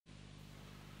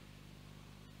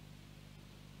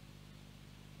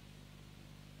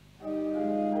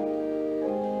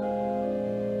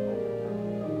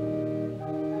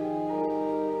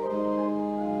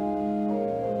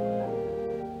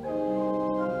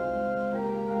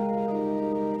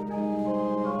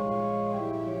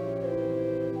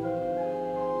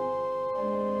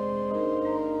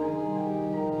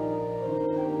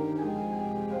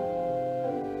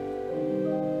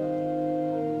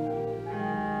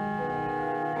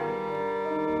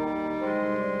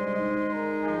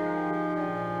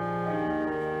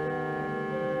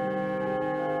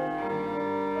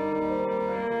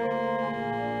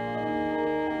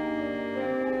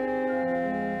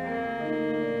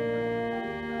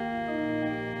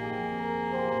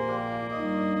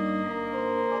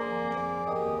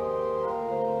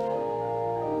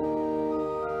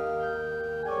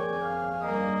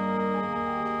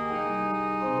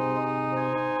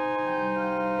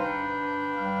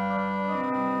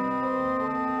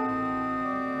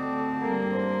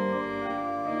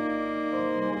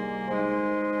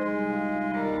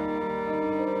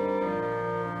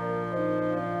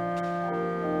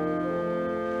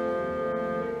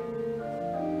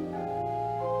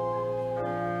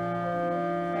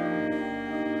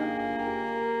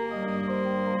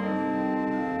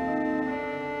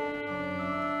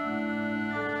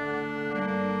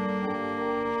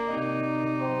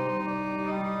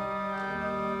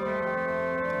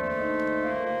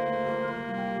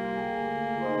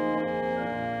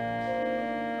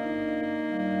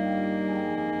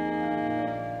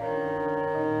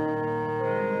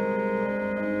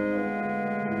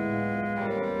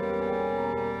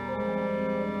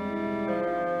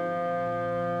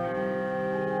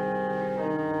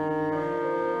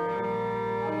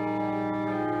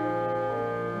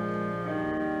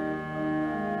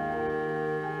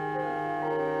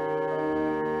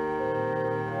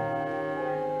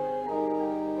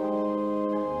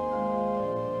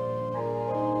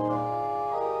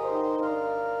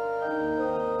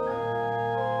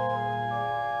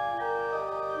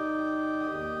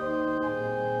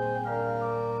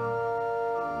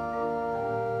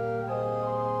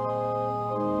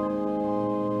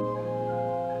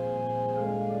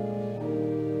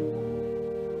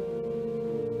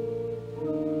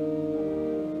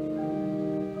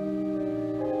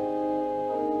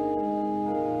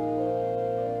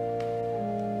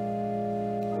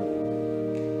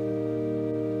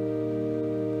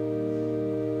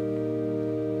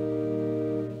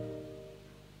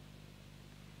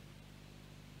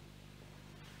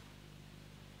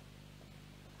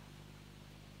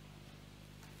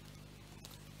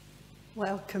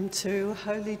Welcome to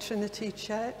Holy Trinity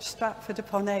Church,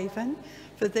 Stratford-upon-Avon,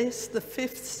 for this, the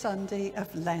 5th Sunday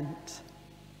of Lent.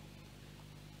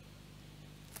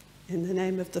 In the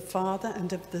name of the Father,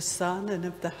 and of the Son, and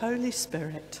of the Holy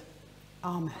Spirit.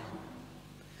 Amen.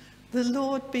 The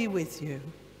Lord be with you.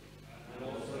 And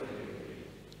also with you.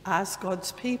 As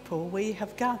God's people, we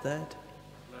have gathered.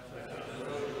 Let us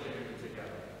worship Him together.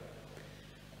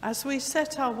 As we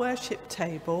set our worship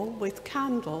table with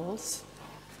candles,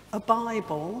 a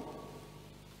Bible,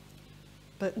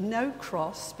 but no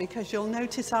cross, because you'll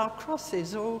notice our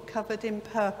crosses are all covered in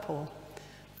purple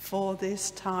for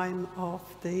this time of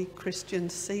the Christian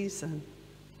season.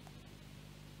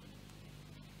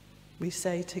 We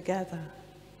say together,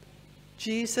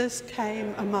 Jesus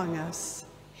came among us,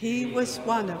 he was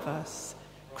one of us.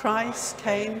 Christ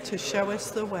came to show us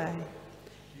the way.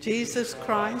 Jesus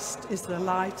Christ is the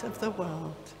light of the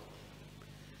world.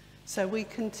 So we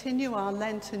continue our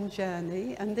Lenten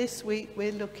journey, and this week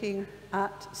we're looking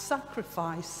at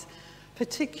sacrifice,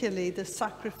 particularly the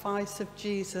sacrifice of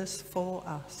Jesus for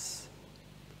us.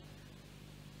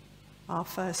 Our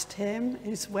first hymn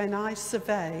is When I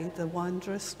Survey the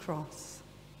Wondrous Cross.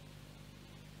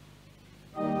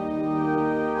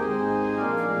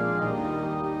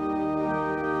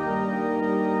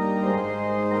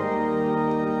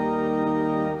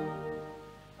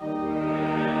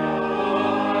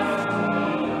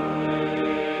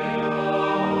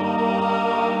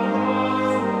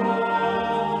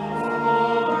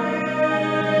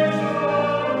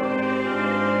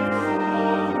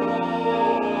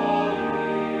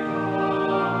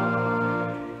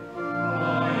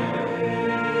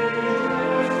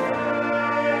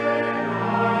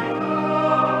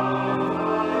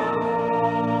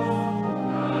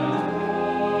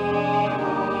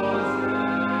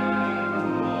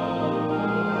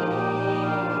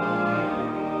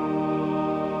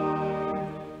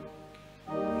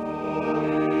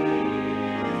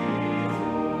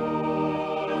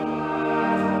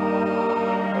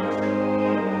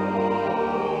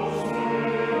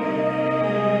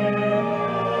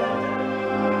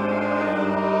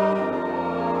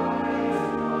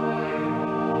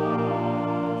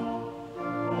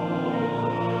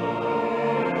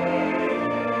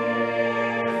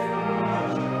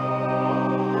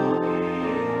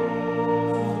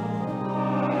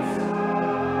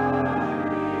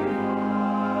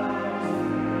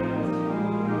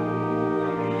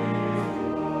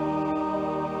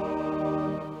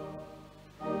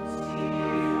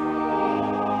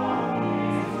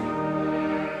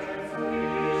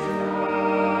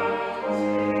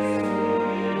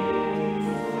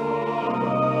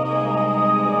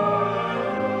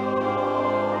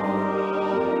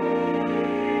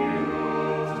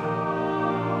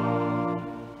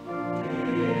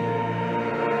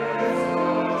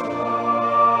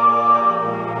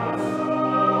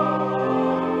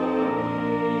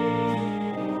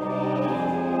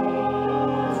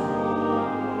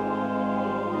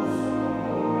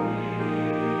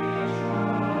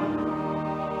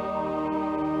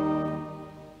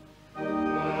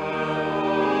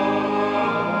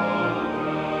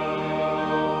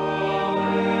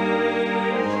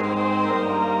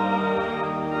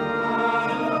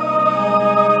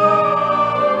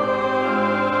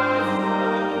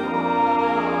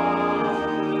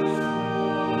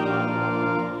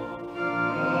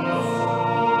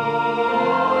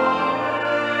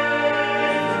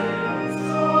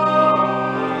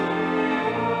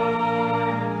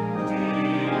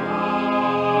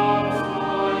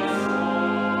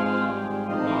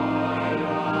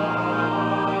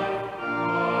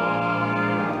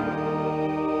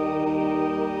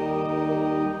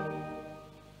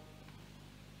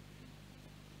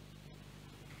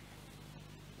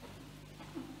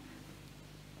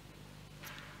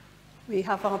 We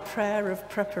have our prayer of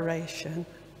preparation.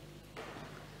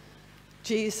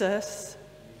 Jesus,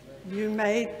 you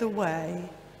made the way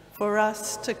for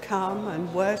us to come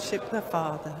and worship the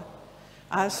Father.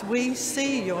 As we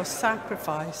see your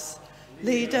sacrifice,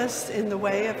 lead us in the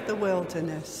way of the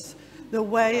wilderness, the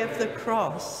way of the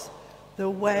cross, the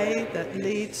way that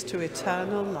leads to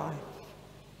eternal life.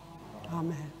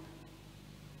 Amen.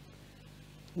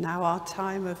 Now our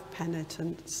time of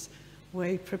penitence,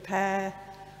 we prepare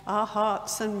our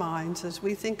hearts and minds as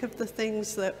we think of the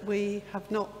things that we have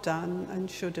not done and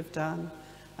should have done,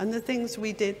 and the things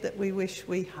we did that we wish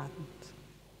we hadn't.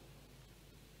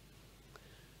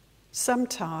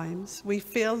 Sometimes we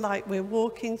feel like we're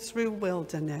walking through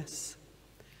wilderness.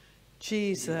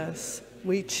 Jesus,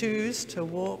 we choose to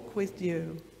walk with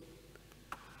you.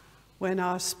 When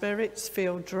our spirits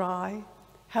feel dry,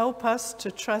 help us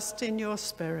to trust in your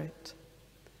Spirit.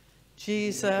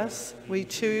 Jesus, we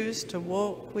choose to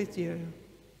walk with you.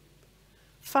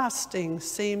 Fasting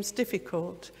seems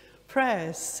difficult.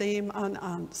 Prayers seem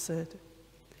unanswered.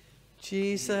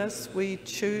 Jesus, we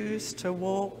choose to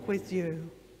walk with you.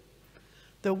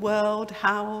 The world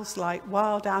howls like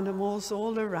wild animals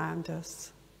all around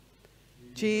us.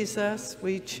 Jesus,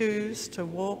 we choose to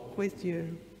walk with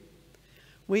you.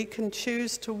 We can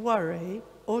choose to worry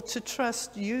or to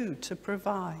trust you to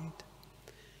provide.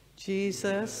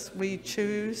 Jesus, we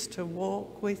choose to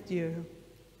walk with you.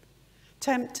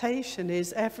 Temptation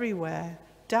is everywhere.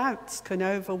 Doubts can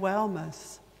overwhelm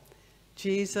us.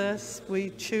 Jesus, we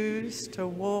choose to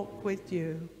walk with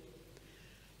you.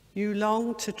 You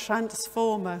long to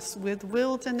transform us with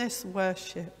wilderness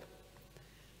worship.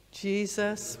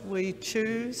 Jesus, we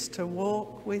choose to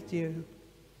walk with you.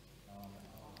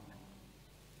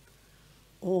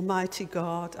 Almighty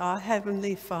God, our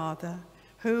Heavenly Father,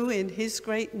 who in his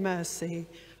great mercy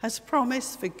has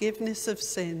promised forgiveness of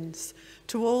sins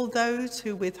to all those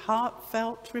who with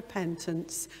heartfelt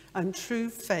repentance and true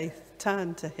faith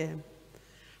turn to him,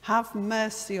 have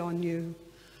mercy on you,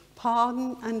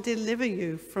 pardon and deliver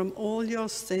you from all your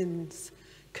sins,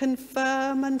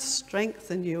 confirm and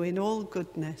strengthen you in all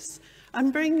goodness,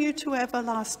 and bring you to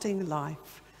everlasting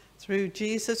life, through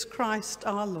Jesus Christ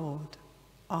our Lord.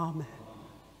 Amen.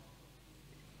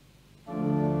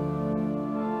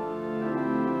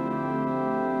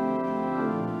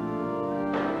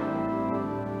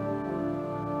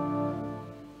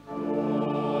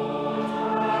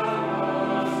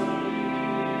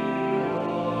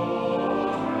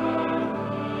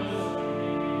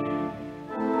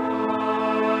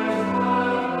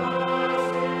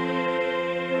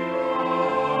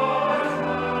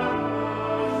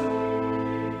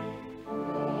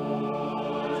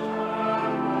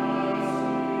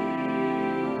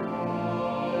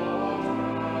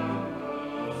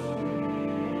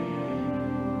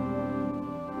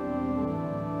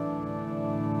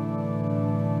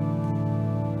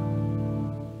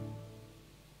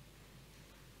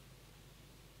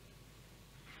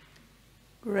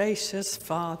 Gracious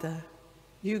Father,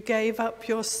 you gave up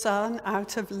your Son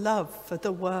out of love for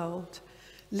the world.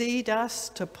 Lead us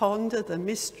to ponder the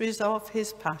mysteries of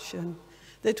his passion,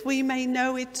 that we may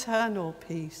know eternal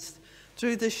peace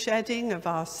through the shedding of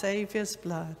our Saviour's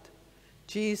blood.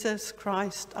 Jesus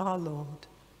Christ our Lord.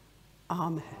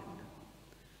 Amen.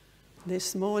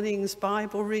 This morning's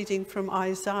Bible reading from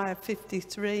Isaiah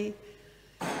 53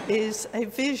 is a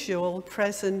visual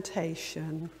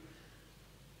presentation.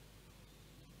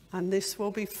 And this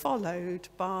will be followed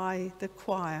by the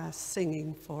choir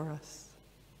singing for us.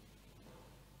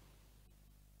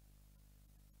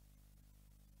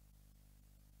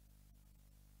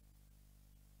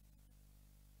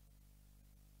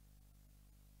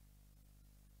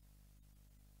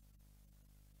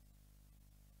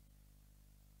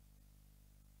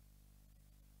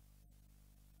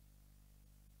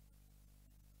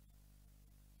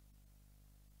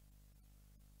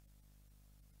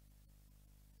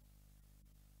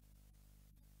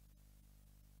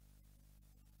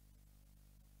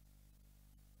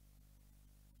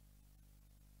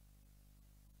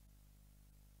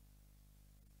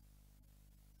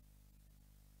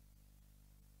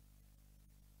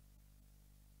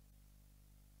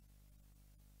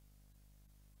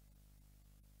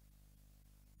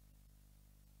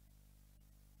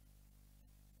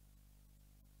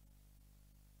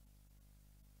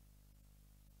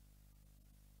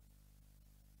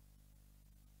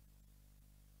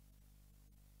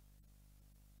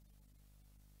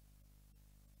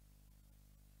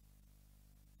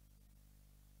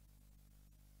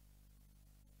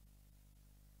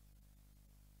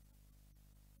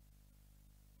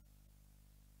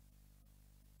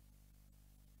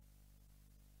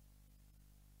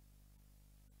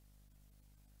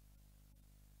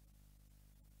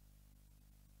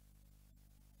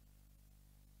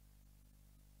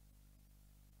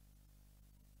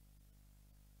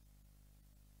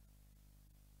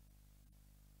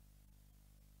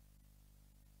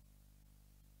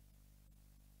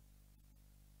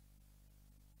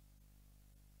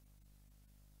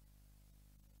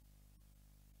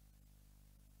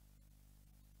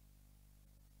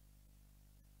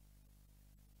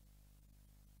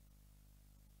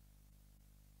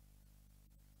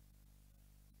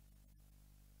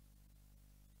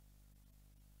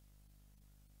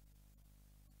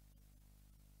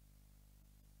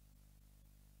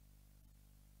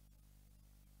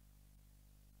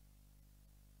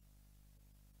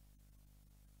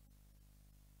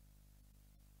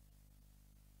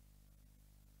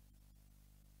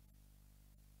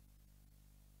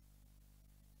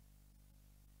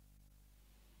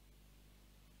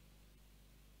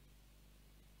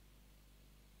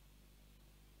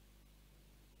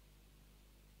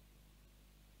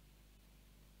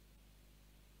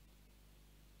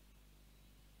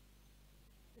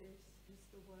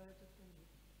 the word of the Lord.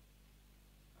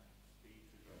 Thanks be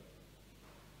to God.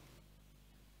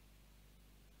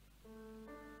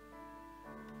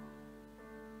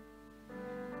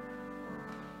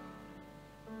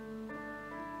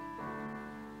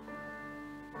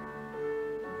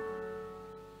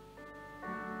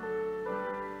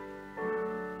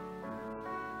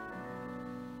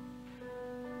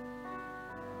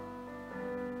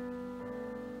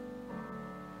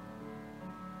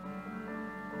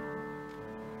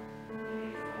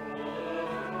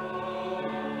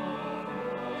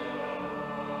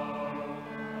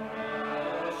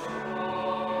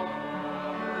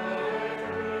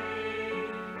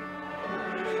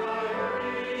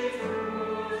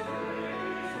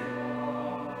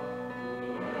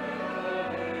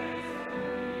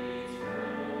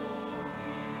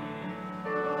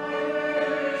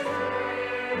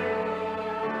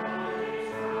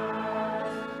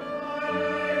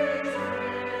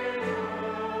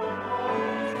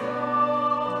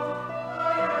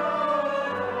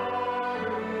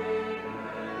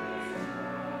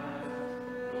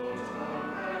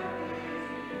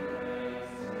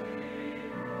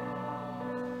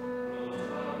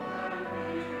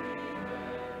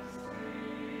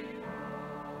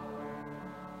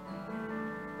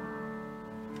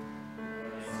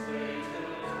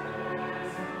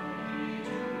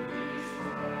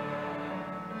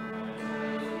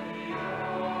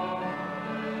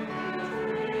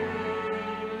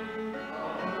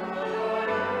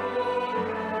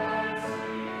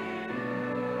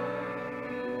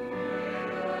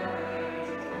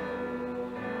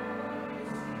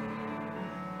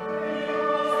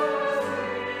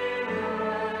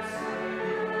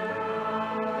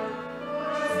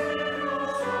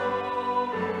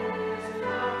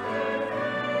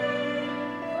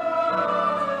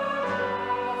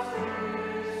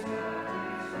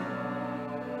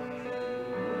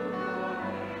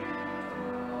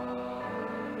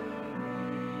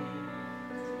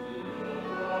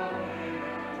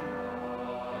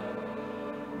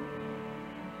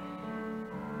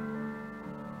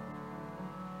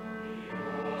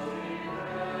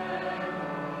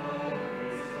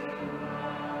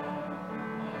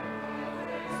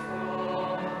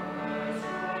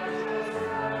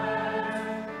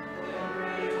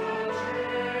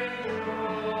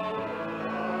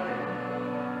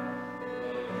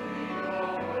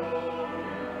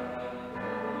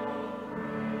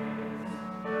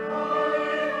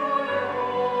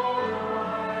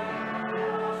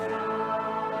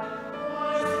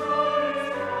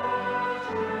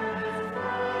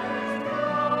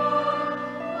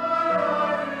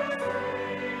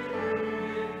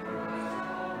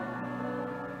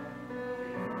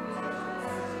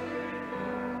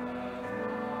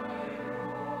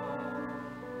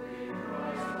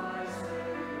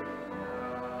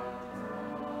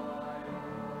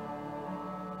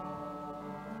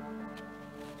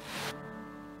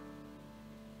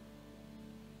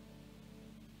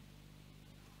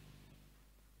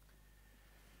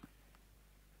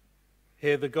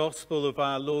 Hear the gospel of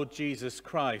our Lord Jesus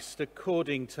Christ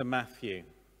according to Matthew.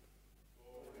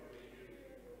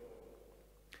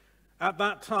 At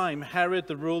that time, Herod,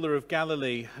 the ruler of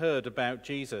Galilee, heard about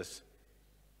Jesus.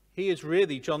 He is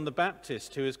really John the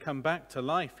Baptist who has come back to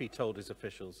life, he told his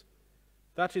officials.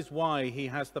 That is why he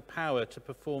has the power to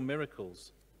perform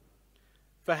miracles.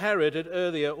 For Herod had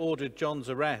earlier ordered John's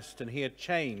arrest, and he had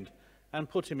chained and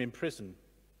put him in prison.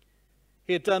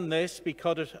 He had done this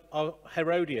because of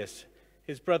Herodias,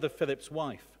 his brother Philip's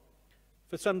wife.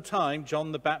 For some time,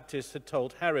 John the Baptist had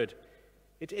told Herod,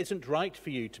 "It isn't right for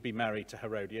you to be married to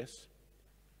Herodias."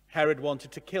 Herod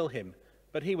wanted to kill him,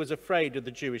 but he was afraid of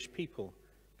the Jewish people,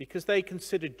 because they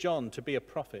considered John to be a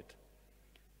prophet.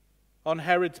 On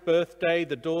Herod's birthday,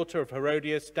 the daughter of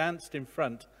Herodias danced in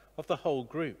front of the whole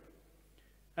group.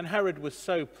 And Herod was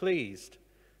so pleased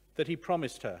that he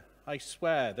promised her, "I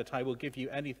swear that I will give you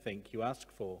anything you ask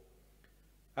for."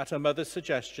 At her mother's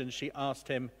suggestion, she asked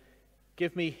him,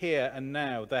 "Give me here and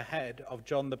now the head of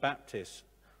John the Baptist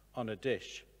on a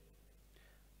dish."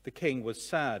 The king was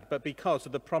sad, but because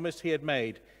of the promise he had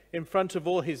made in front of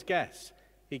all his guests,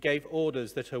 he gave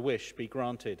orders that her wish be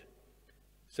granted.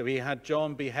 So he had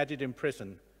John beheaded in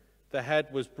prison. The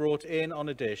head was brought in on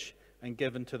a dish and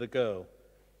given to the girl,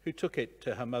 who took it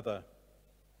to her mother.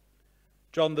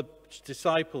 John the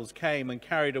disciples came and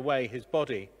carried away his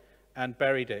body and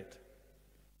buried it.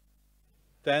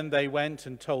 Then they went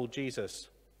and told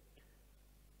Jesus.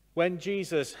 When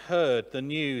Jesus heard the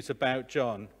news about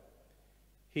John,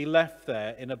 he left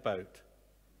there in a boat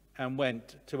and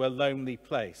went to a lonely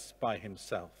place by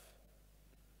himself.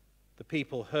 The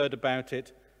people heard about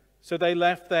it So they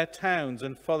left their towns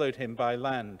and followed him by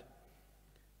land.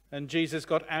 And Jesus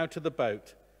got out of the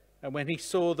boat, and when he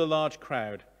saw the large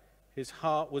crowd, his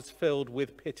heart was filled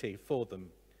with pity for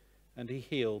them, and he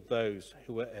healed those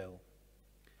who were ill.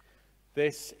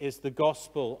 This is the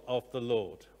gospel of the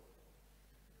Lord.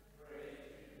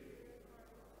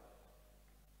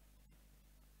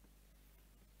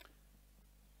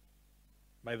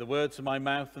 May the words of my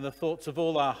mouth and the thoughts of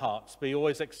all our hearts be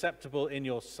always acceptable in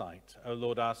your sight, O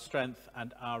Lord, our strength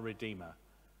and our Redeemer.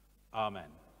 Amen.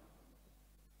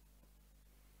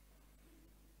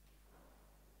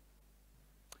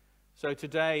 So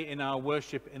today in our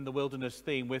Worship in the Wilderness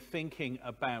theme, we're thinking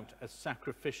about a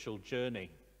sacrificial journey.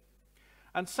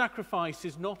 And sacrifice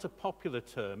is not a popular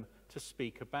term to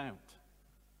speak about.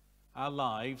 Our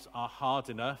lives are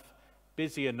hard enough,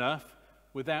 busy enough,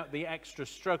 without the extra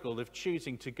struggle of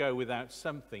choosing to go without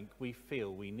something we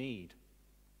feel we need.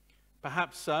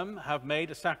 Perhaps some have made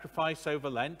a sacrifice over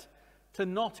Lent to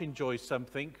not enjoy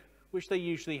something which they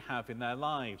usually have in their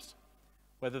lives,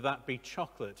 whether that be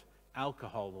chocolate,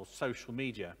 alcohol, or social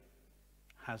media.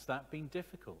 Has that been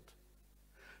difficult?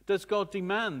 Does God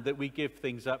demand that we give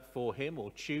things up for him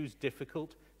or choose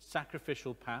difficult,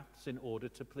 sacrificial paths in order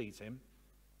to please him?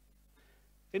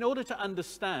 In order to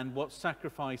understand what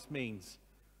sacrifice means,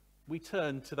 we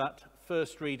turn to that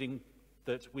first reading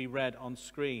that we read on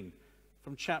screen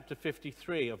from chapter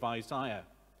 53 of Isaiah,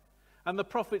 and the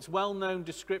prophet's well-known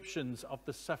descriptions of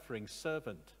the suffering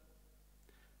servant.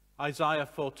 Isaiah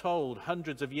foretold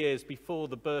hundreds of years before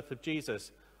the birth of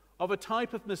Jesus of a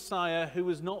type of Messiah who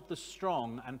was not the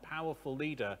strong and powerful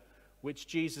leader which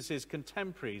Jesus'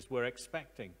 contemporaries were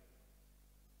expecting.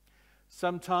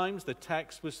 Sometimes the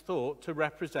text was thought to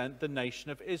represent the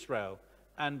nation of Israel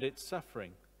and its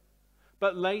suffering.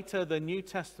 But later the New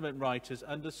Testament writers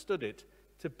understood it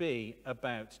to be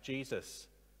about Jesus.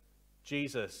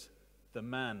 Jesus, the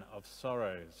man of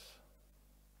sorrows.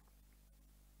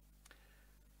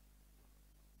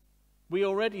 We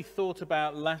already thought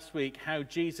about last week how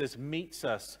Jesus meets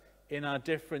us in our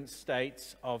different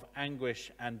states of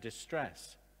anguish and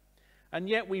distress. And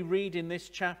yet we read in this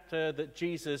chapter that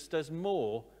Jesus does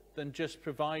more than just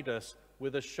provide us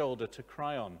with a shoulder to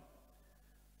cry on.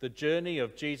 The journey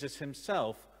of Jesus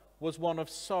himself was one of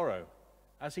sorrow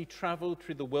as he traveled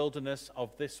through the wilderness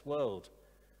of this world,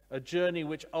 a journey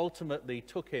which ultimately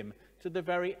took him to the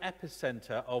very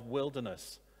epicenter of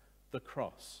wilderness, the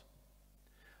cross.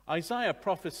 Isaiah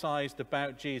prophesied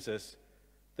about Jesus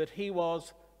that he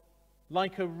was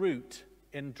like a root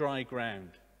in dry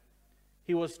ground.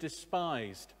 He was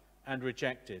despised and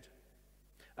rejected,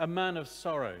 a man of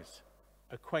sorrows,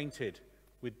 acquainted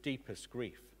with deepest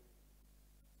grief.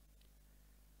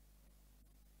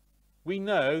 We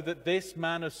know that this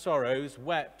man of sorrows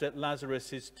wept at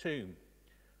Lazarus' tomb,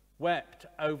 wept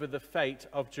over the fate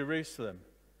of Jerusalem,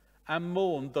 and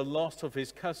mourned the loss of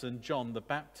his cousin John the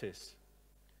Baptist.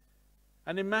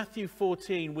 And in Matthew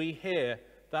 14, we hear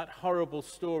that horrible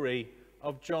story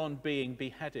of John being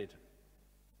beheaded.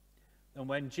 And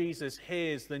when Jesus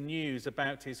hears the news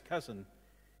about his cousin,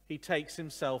 he takes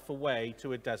himself away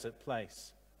to a desert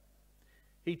place.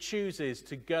 He chooses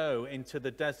to go into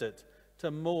the desert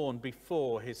to mourn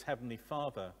before his heavenly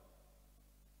Father.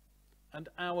 And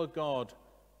our God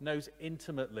knows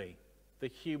intimately the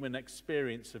human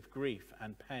experience of grief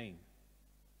and pain.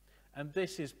 And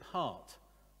this is part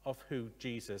of who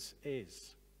Jesus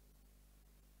is.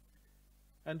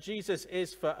 And Jesus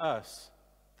is for us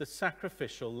the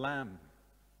sacrificial lamb.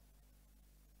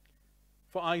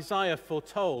 For Isaiah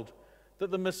foretold that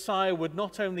the Messiah would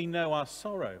not only know our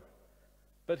sorrow,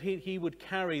 but he would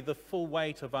carry the full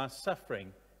weight of our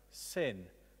suffering, sin,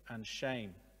 and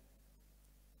shame.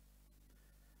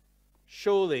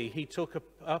 Surely he took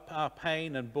up our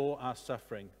pain and bore our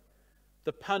suffering.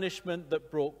 The punishment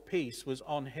that brought peace was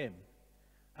on him,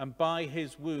 and by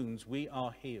his wounds we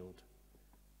are healed.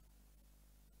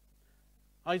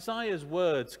 Isaiah's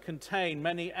words contain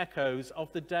many echoes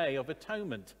of the Day of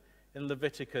Atonement in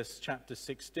Leviticus chapter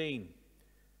 16.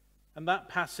 And that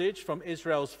passage from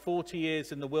Israel's 40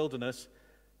 years in the wilderness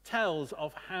tells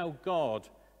of how God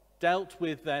dealt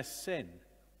with their sin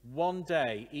one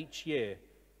day each year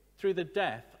through the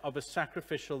death of a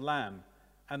sacrificial lamb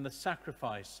and the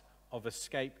sacrifice of a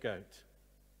scapegoat.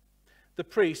 The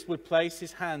priest would place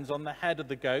his hands on the head of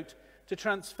the goat to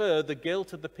transfer the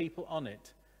guilt of the people on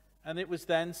it, and it was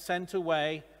then sent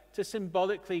away to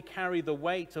symbolically carry the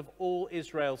weight of all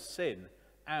Israel's sin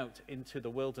out into the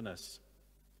wilderness.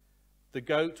 The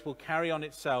goat will carry on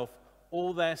itself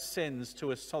all their sins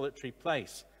to a solitary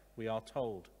place, we are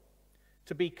told,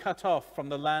 to be cut off from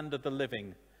the land of the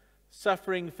living,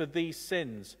 suffering for these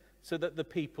sins so that the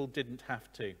people didn't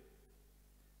have to.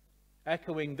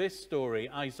 Echoing this story,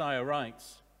 Isaiah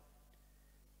writes,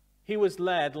 "He was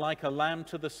led like a lamb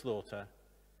to the slaughter,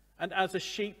 and as a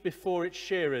sheep before its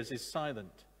shearers is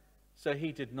silent, so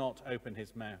he did not open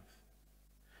his mouth.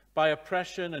 By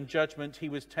oppression and judgment he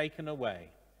was taken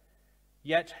away.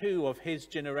 Yet who of his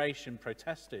generation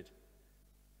protested?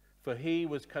 For he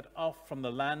was cut off from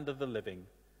the land of the living.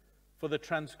 For the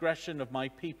transgression of my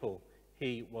people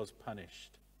he was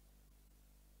punished."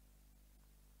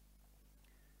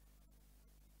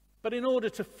 But in order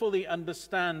to fully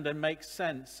understand and make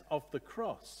sense of the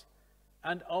cross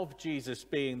and of Jesus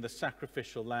being the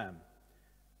sacrificial lamb,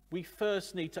 we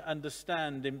first need to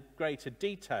understand in greater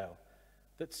detail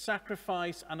that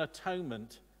sacrifice and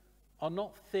atonement are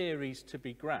not theories to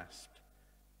be grasped,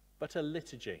 but a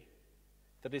liturgy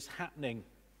that is happening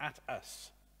at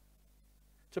us.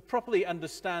 To properly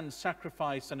understand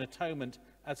sacrifice and atonement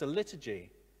as a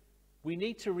liturgy, we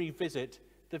need to revisit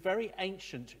the very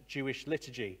ancient Jewish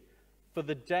liturgy for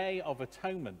the Day of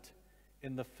Atonement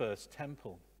in the First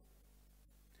Temple.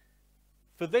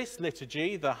 For this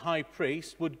liturgy, the high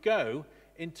priest would go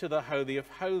into the Holy of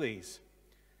Holies.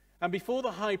 And before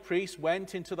the high priest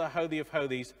went into the Holy of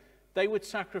Holies, they would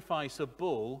sacrifice a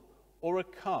bull or a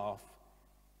calf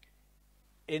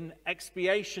in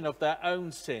expiation of their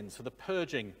own sins, for the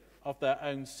purging of their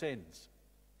own sins.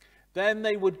 Then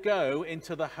they would go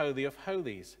into the Holy of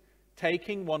Holies,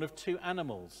 taking one of two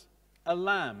animals, a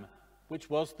lamb, which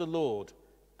was the Lord,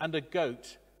 and a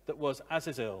goat that was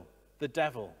Azazel, the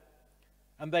devil.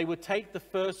 And they would take the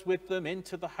first with them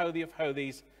into the Holy of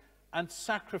Holies and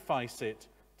sacrifice it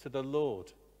to the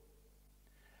Lord.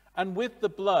 And with the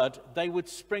blood they would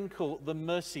sprinkle the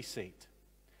mercy seat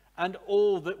and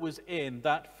all that was in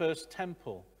that first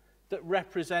temple that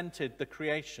represented the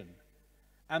creation,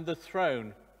 and the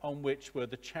throne on which were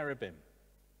the cherubim.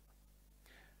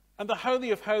 And the Holy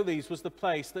of Holies was the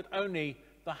place that only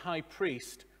the high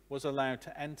priest was allowed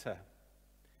to enter.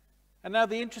 And now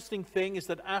the interesting thing is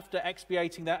that after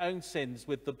expiating their own sins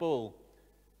with the bull,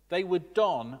 they would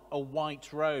don a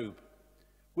white robe,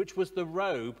 which was the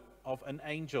robe of an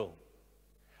angel.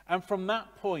 And from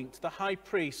that point, the high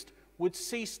priest would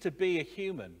cease to be a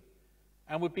human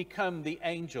and would become the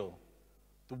angel,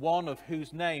 the one of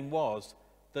whose name was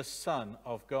the Son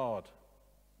of God.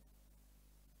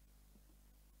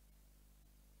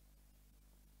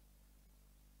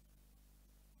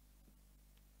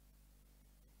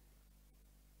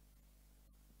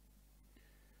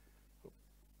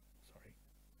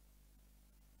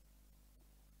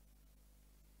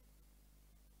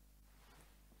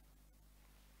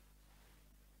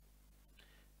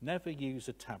 Never use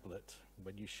a tablet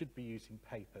when you should be using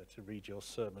paper to read your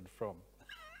sermon from.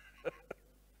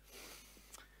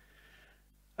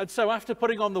 And so after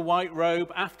putting on the white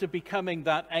robe, after becoming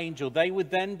that angel, they would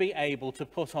then be able to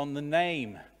put on the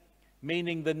name,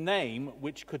 meaning the name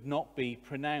which could not be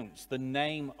pronounced, the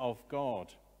name of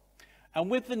God. And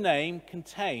with the name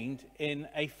contained in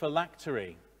a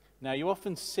phylactery. Now you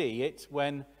often see it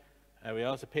when, there we are,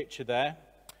 there's a picture there,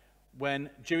 when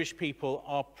Jewish people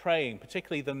are praying,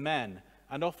 particularly the men,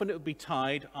 and often it would be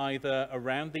tied either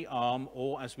around the arm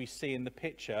or, as we see in the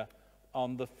picture,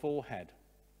 on the forehead.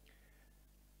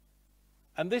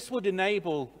 And this would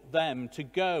enable them to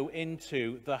go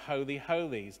into the Holy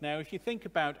Holies. Now, if you think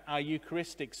about our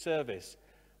Eucharistic service,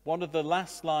 one of the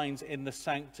last lines in the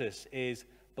Sanctus is,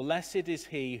 "Blessed is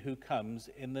he who comes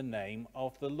in the name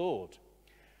of the Lord."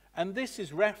 And this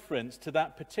is reference to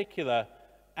that particular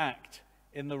act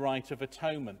in the rite of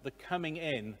atonement, the coming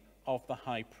in of the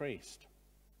high priest.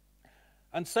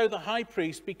 And so the high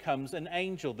priest becomes an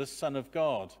angel, the Son of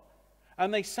God,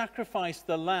 and they sacrifice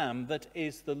the lamb that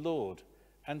is the Lord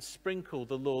and sprinkle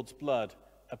the Lord's blood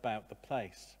about the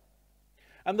place.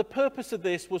 And the purpose of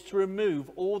this was to remove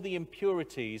all the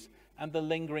impurities and the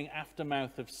lingering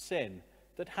aftermath of sin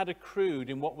that had accrued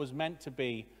in what was meant to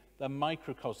be the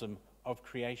microcosm of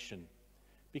creation.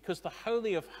 Because the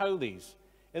Holy of Holies,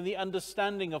 in the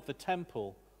understanding of the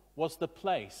temple, was the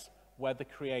place where the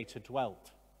Creator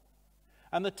dwelt.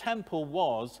 And the temple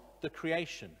was the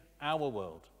creation, our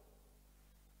world.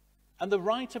 And the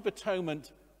rite of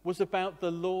atonement was about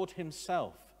the Lord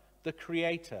himself, the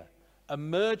Creator,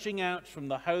 emerging out from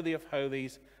the Holy of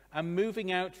Holies and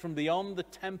moving out from beyond the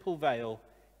temple veil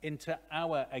into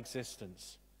our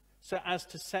existence, so as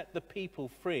to set the people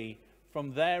free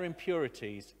from their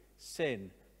impurities,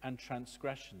 sin, and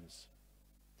transgressions.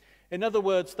 In other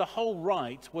words, the whole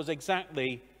rite was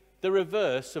exactly the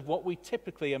reverse of what we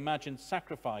typically imagine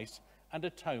sacrifice and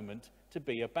atonement to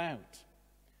be about.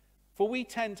 For we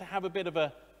tend to have a bit of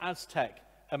an Aztec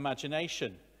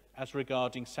imagination as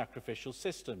regarding sacrificial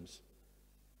systems.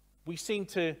 We seem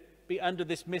to be under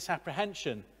this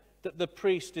misapprehension that the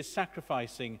priest is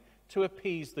sacrificing to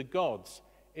appease the gods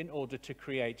in order to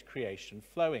create creation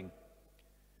flowing.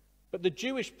 But the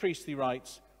Jewish priestly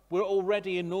rites were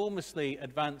already enormously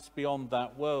advanced beyond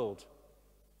that world.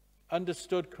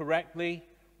 Understood correctly,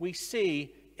 we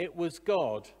see it was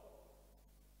God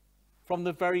from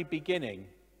the very beginning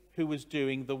who was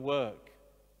doing the work.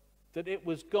 That it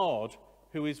was God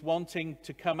who is wanting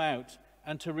to come out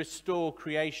and to restore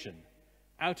creation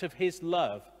out of his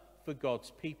love for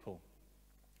God's people.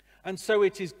 And so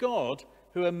it is God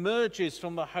who emerges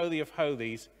from the Holy of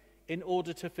Holies in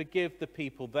order to forgive the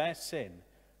people their sin,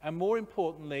 and more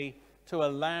importantly, to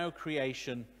allow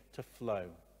creation to flow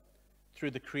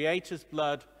through the Creator's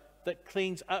blood that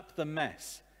cleans up the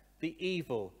mess, the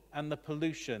evil, and the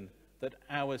pollution that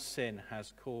our sin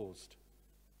has caused.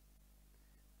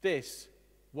 This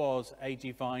was a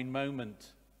divine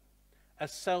moment, a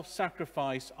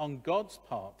self-sacrifice on God's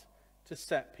part to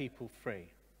set people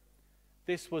free.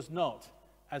 This was not,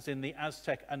 as in the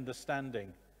Aztec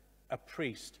understanding, a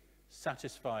priest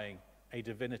satisfying a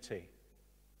divinity.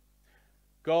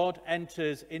 God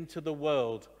enters into the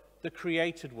world, the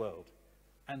created world,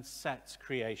 and sets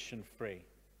creation free.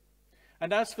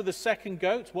 And as for the second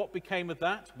goat, what became of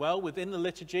that? Well, within the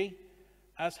liturgy,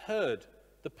 as heard,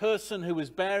 the person who was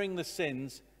bearing the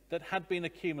sins that had been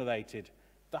accumulated,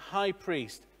 the high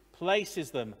priest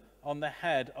places them on the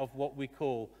head of what we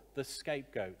call the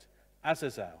scapegoat,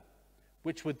 Azazel,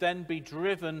 which would then be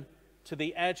driven to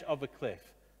the edge of a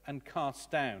cliff and cast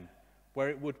down, where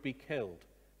it would be killed,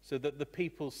 so that the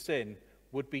people's sin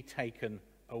would be taken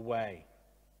away.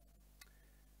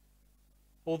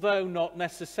 Although not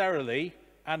necessarily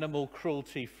animal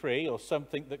cruelty-free or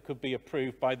something that could be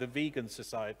approved by the Vegan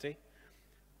Society,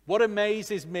 what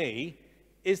amazes me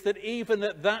is that even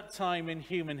at that time in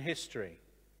human history,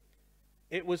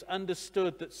 it was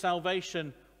understood that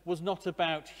salvation was not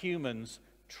about humans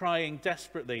trying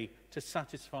desperately to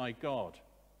satisfy God,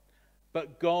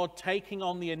 but God taking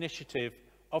on the initiative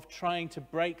of trying to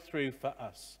break through for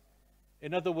us.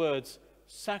 In other words,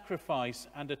 sacrifice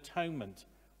and atonement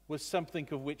was something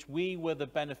of which we were the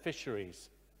beneficiaries,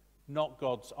 not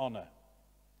God's honor.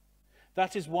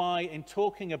 That is why, in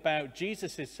talking about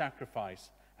Jesus' sacrifice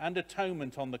and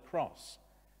atonement on the cross,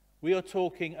 we are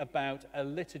talking about a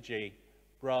liturgy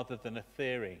rather than a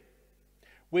theory.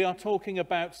 We are talking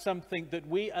about something that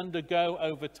we undergo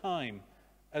over time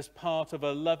as part of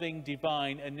a loving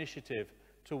divine initiative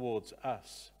towards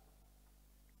us.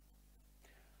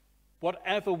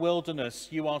 Whatever wilderness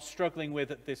you are struggling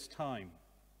with at this time,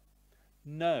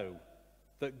 know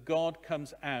that God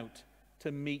comes out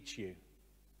to meet you.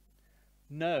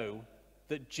 Know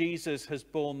that Jesus has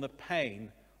borne the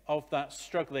pain of that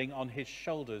struggling on his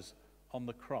shoulders on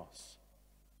the cross.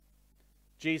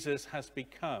 Jesus has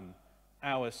become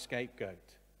our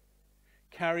scapegoat,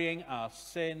 carrying our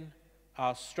sin,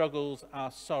 our struggles,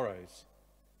 our sorrows.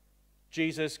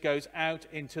 Jesus goes out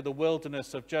into the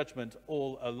wilderness of judgment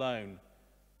all alone,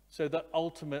 so that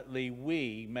ultimately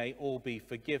we may all be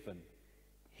forgiven,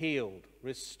 healed,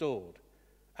 restored,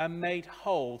 and made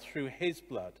whole through his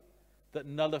blood that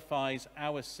nullifies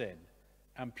our sin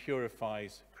and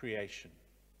purifies creation.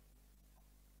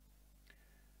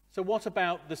 So what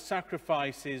about the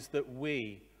sacrifices that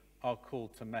we are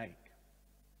called to make?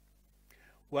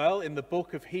 Well, in the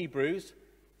book of Hebrews,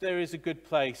 there is a good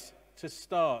place to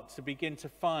start, to begin to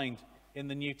find in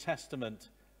the New Testament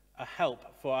a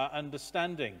help for our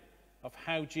understanding of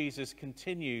how Jesus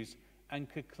continues and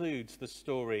concludes the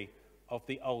story of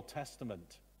the Old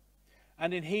Testament.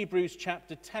 And in Hebrews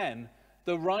chapter 10,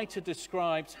 the writer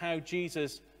describes how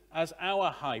Jesus, as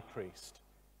our high priest,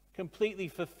 completely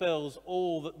fulfills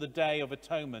all that the Day of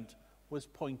Atonement was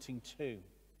pointing to.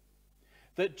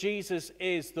 That Jesus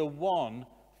is the one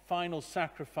final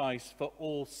sacrifice for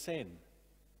all sin,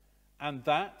 and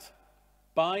that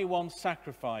by one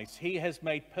sacrifice he has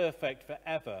made perfect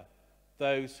forever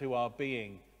those who are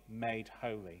being made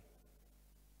holy.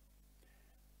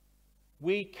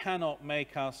 We cannot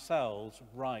make ourselves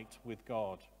right with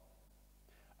God.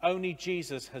 Only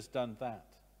Jesus has done that.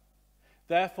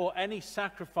 Therefore, any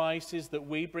sacrifices that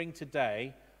we bring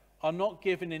today are not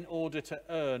given in order to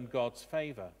earn God's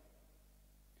favor.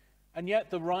 And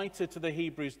yet the writer to the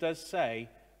Hebrews does say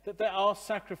that there are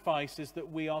sacrifices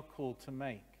that we are called to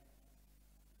make.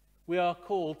 We are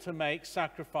called to make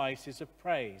sacrifices of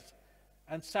praise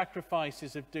and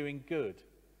sacrifices of doing good,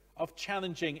 of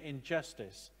challenging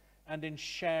injustice and in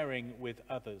sharing with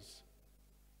others.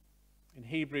 In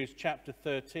Hebrews chapter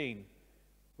 13,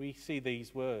 we see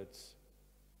these words.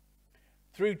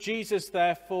 Through Jesus,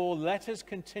 therefore, let us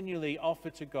continually offer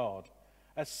to God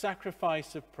a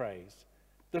sacrifice of praise,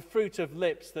 the fruit of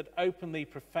lips that openly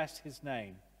profess his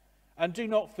name. And do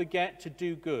not forget to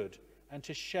do good and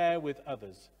to share with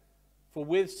others, for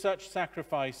with such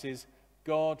sacrifices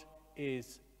God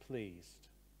is pleased.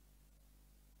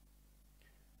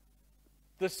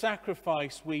 The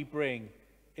sacrifice we bring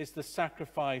is the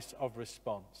sacrifice of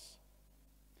response.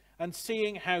 And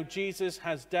seeing how Jesus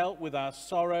has dealt with our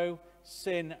sorrow,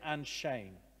 sin, and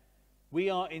shame, we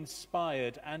are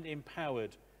inspired and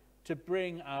empowered to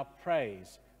bring our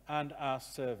praise and our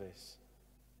service.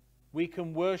 We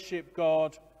can worship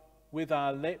God with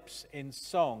our lips in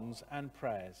songs and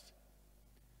prayers,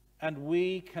 and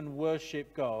we can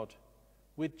worship God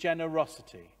with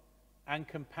generosity and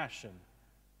compassion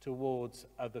towards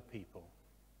other people.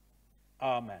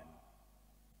 Amen.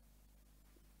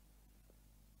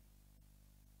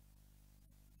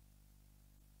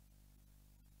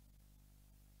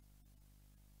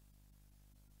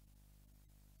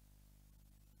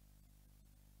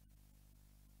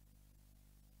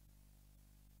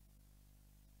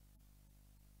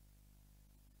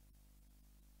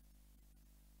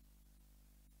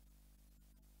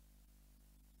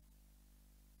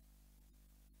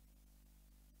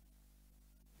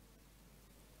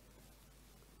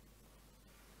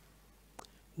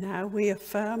 Now we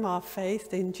affirm our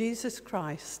faith in Jesus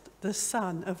Christ, the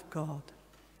Son of God.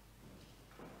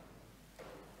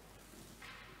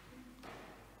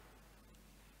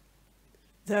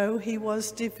 Though he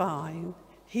was divine,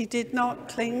 he did not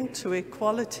cling to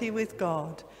equality with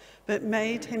God, but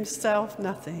made himself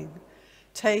nothing,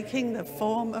 taking the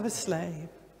form of a slave.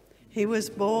 He was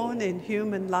born in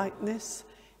human likeness.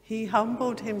 He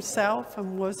humbled himself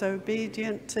and was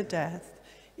obedient to death,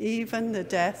 even the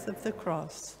death of the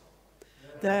cross.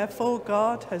 Therefore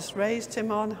God has raised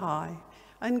him on high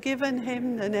and given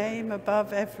him the name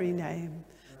above every name,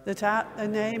 that at the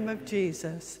name of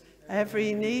Jesus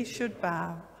every knee should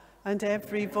bow and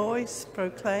every voice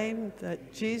proclaim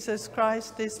that Jesus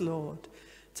Christ is Lord,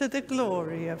 to the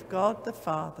glory of God the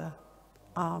Father.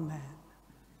 Amen.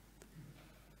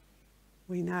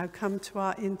 We now come to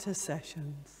our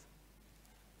intercessions.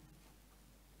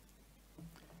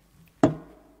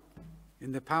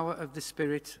 In the power of the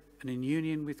Spirit and in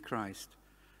union with Christ,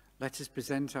 let us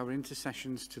present our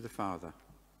intercessions to the Father.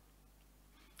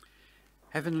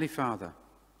 Heavenly Father,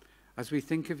 as we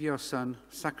think of your Son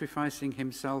sacrificing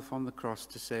himself on the cross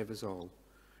to save us all,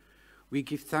 we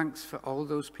give thanks for all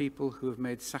those people who have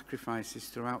made sacrifices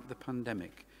throughout the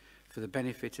pandemic for the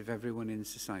benefit of everyone in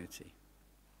society.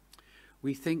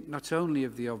 We think not only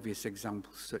of the obvious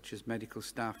examples such as medical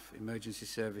staff, emergency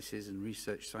services and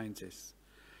research scientists,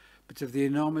 but of the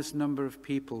enormous number of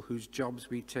people whose jobs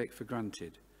we take for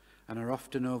granted and are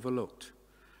often overlooked,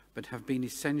 but have been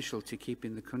essential to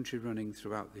keeping the country running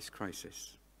throughout this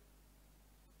crisis.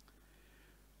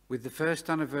 With the first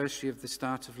anniversary of the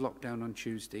start of lockdown on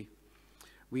Tuesday,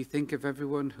 we think of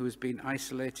everyone who has been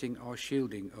isolating or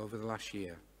shielding over the last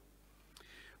year.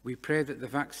 We pray that the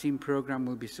vaccine programme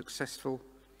will be successful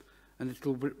and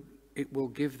it will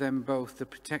give them both the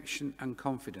protection and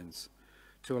confidence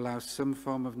to allow some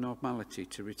form of normality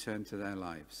to return to their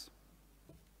lives.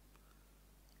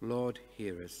 Lord,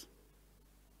 hear us.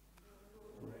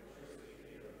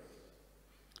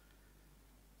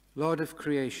 Lord of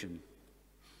creation,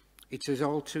 it is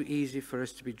all too easy for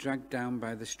us to be dragged down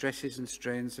by the stresses and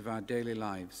strains of our daily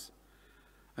lives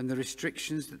and the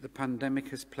restrictions that the pandemic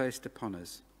has placed upon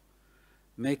us,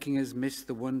 making us miss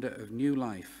the wonder of new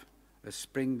life as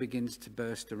spring begins to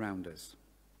burst around us.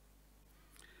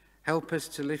 Help us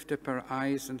to lift up our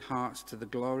eyes and hearts to the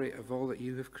glory of all that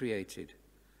you have created,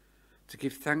 to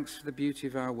give thanks for the beauty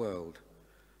of our world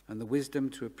and the wisdom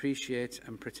to appreciate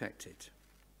and protect it.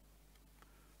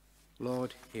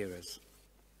 Lord, hear us.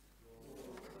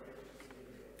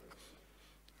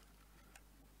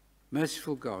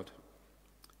 Merciful God,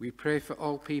 we pray for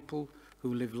all people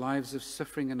who live lives of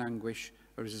suffering and anguish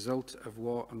as a result of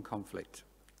war and conflict.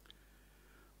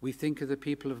 We think of the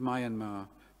people of Myanmar,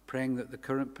 praying that the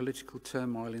current political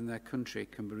turmoil in their country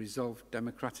can be resolved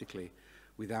democratically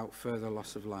without further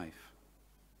loss of life.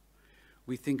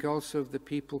 We think also of the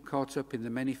people caught up in the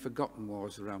many forgotten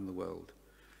wars around the world,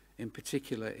 in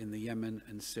particular in the Yemen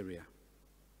and Syria.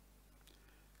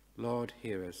 Lord,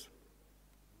 hear us.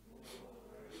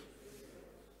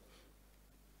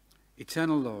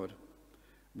 Eternal Lord,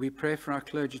 we pray for our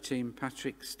clergy team,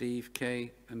 Patrick, Steve,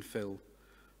 Kay and Phil,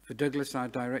 for Douglas, our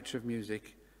Director of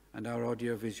Music, and our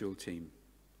audio-visual team.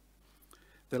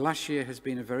 The last year has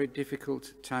been a very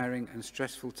difficult, tiring and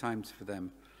stressful time for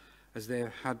them, as they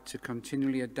have had to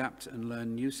continually adapt and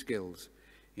learn new skills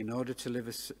in order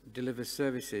to deliver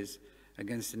services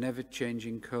against an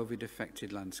ever-changing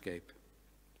COVID-affected landscape.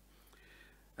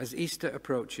 As Easter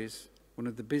approaches, one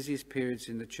of the busiest periods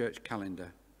in the church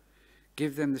calendar,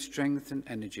 give them the strength and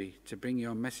energy to bring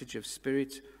your message of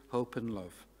spirit, hope and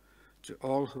love to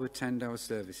all who attend our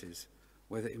services,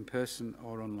 whether in person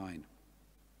or online.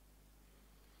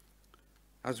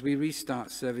 As we restart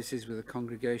services with a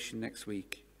congregation next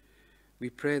week, we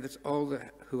pray that all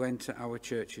who enter our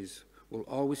churches will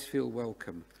always feel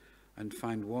welcome and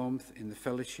find warmth in the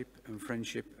fellowship and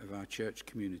friendship of our church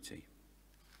community.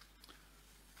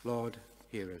 Lord,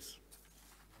 hear us.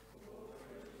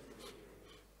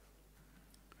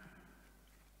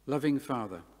 Loving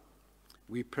Father,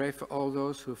 we pray for all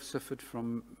those who have suffered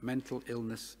from mental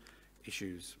illness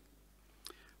issues.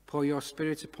 Pour your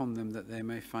Spirit upon them that they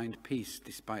may find peace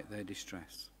despite their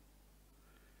distress.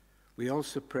 We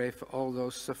also pray for all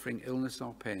those suffering illness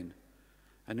or pain,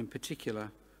 and in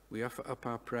particular, we offer up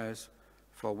our prayers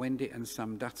for Wendy and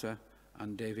Sam Datta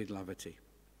and David Laverty.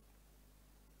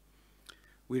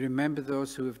 We remember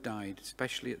those who have died,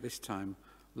 especially at this time,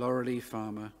 Laura Lee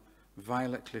Farmer,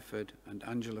 Violet Clifford and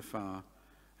Angela Farr,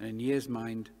 and in years'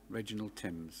 mind, Reginald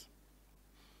Timms.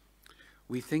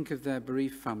 We think of their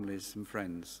bereaved families and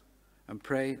friends and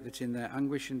pray that in their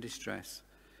anguish and distress,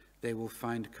 they will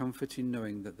find comfort in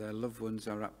knowing that their loved ones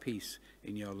are at peace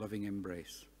in your loving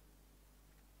embrace.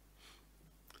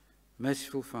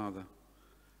 Merciful Father,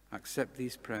 accept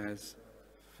these prayers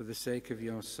for the sake of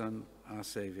your Son, our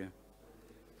Saviour,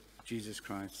 Jesus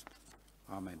Christ.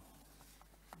 Amen.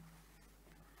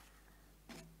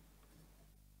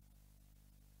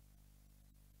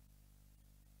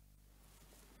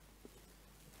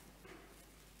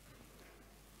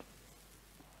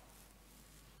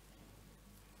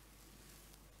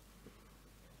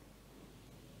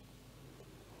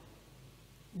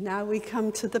 Now we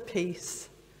come to the peace,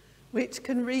 which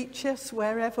can reach us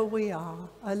wherever we are,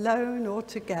 alone or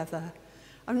together,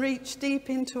 and reach deep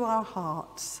into our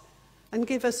hearts and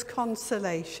give us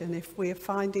consolation if we are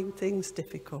finding things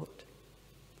difficult.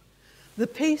 The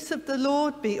peace of the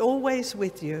Lord be always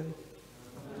with you.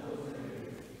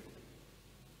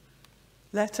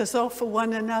 Let us offer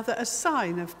one another a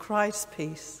sign of Christ's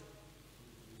peace.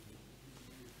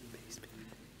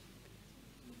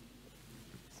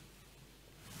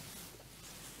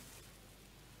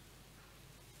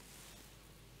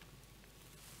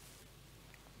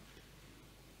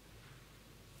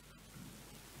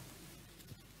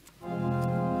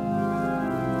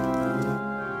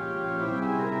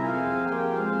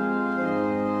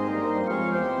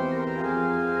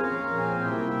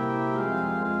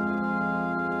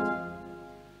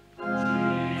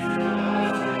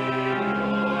 Jesus.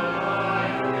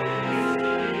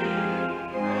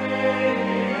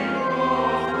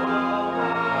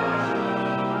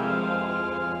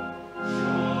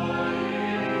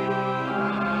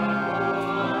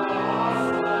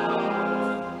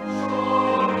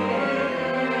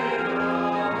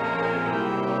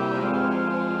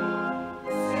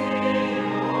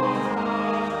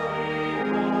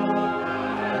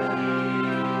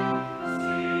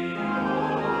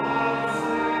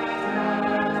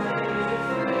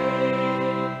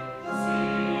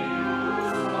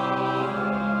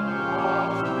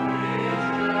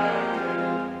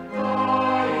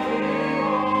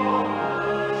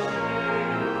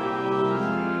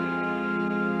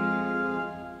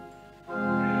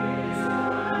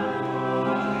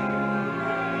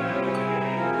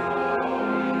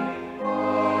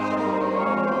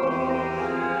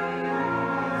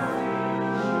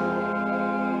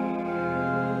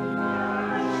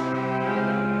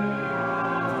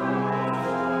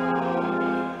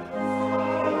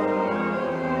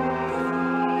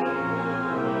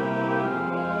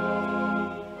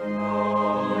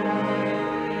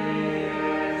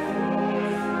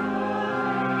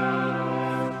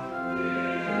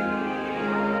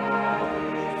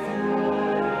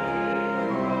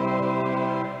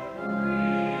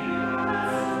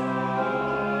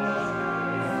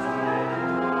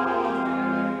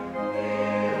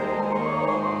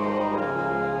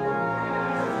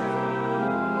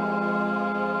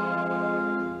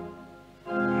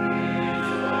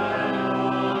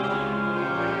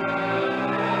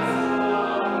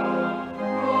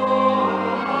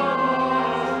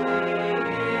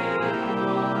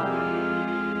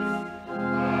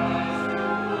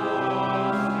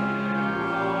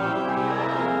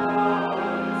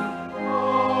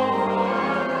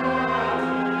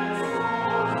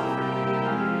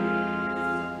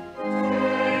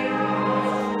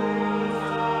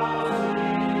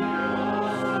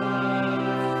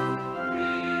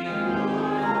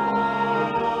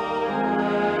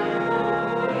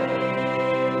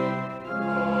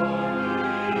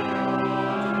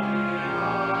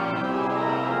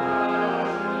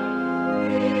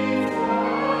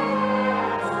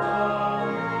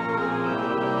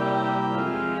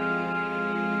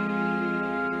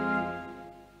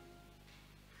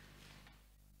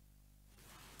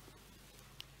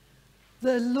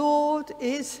 The Lord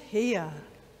is here.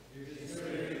 His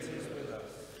Spirit is with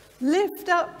us. Lift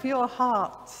up your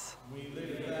hearts. We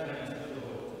lift them to the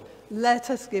Lord.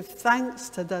 Let us give thanks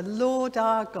to the Lord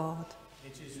our God.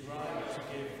 It is right to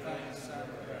give thanks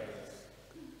and praise.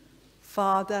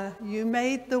 Father, you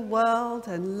made the world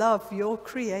and love your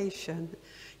creation.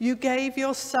 You gave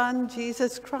your Son,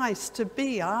 Jesus Christ, to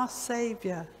be our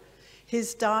Saviour.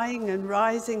 His dying and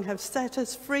rising have set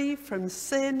us free from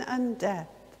sin and death.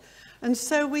 And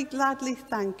so we gladly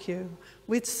thank you,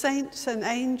 with saints and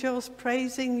angels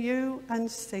praising you and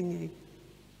singing.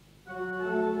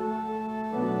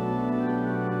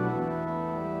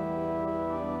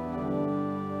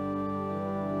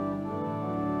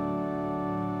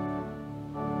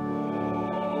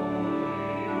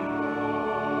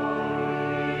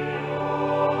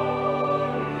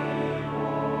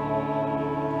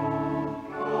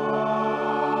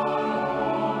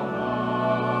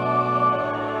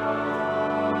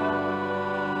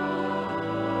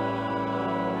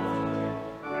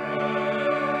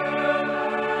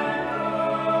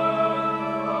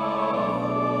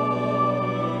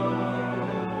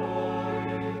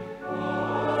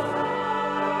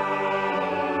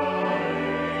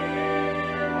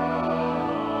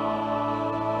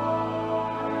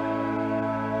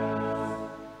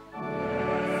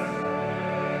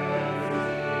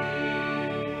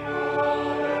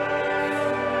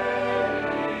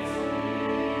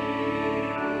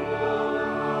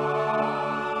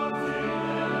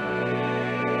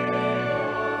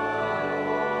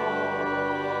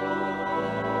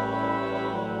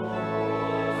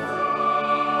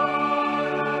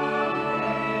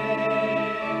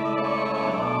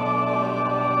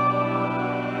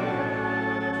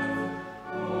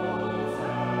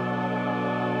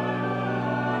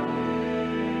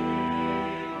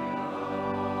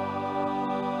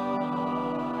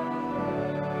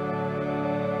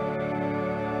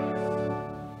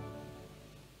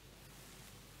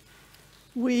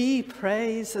 We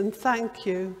praise and thank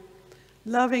you,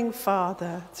 loving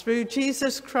Father, through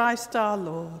Jesus Christ our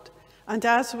Lord, and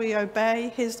as we obey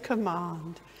his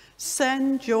command,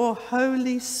 send your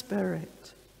Holy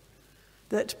Spirit,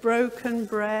 that broken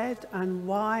bread and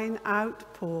wine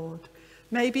outpoured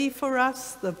may be for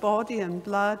us the body and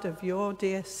blood of your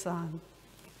dear Son.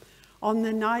 On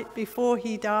the night before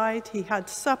he died, he had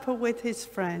supper with his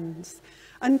friends,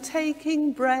 and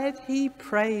taking bread, he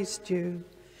praised you.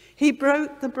 He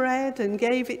broke the bread and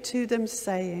gave it to them,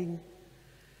 saying,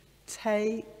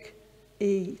 "Take,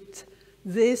 eat.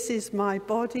 This is my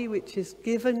body which is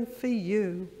given for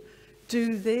you.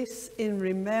 Do this in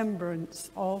remembrance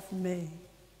of me."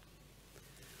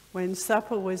 When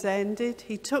supper was ended,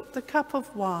 he took the cup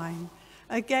of wine.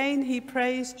 Again he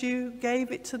praised you,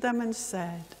 gave it to them, and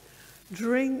said,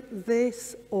 "Drink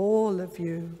this, all of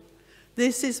you.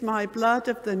 This is my blood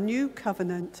of the new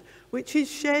covenant, which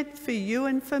is shed for you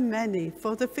and for many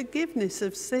for the forgiveness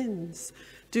of sins.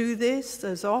 Do this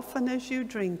as often as you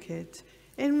drink it,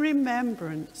 in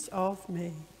remembrance of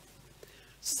me."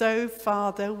 So,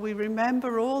 Father, we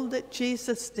remember all that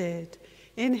Jesus did.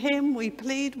 In him we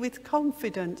plead with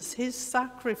confidence his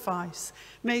sacrifice,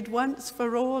 made once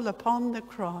for all upon the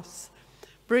cross.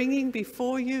 Bringing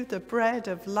before you the bread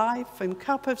of life and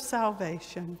cup of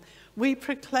salvation, we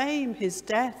proclaim his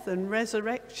death and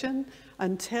resurrection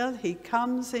until he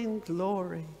comes in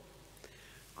glory.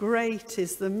 Great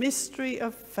is the mystery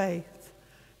of faith.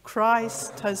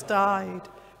 Christ has died.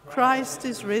 Christ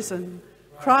is risen.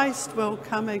 Christ will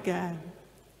come again.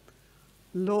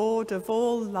 Lord of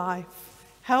all life,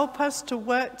 help us to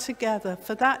work together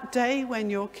for that day when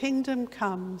your kingdom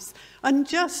comes and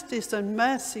justice and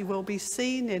mercy will be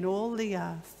seen in all the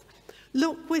earth.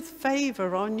 Look with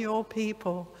favor on your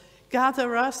people.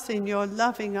 Gather us in your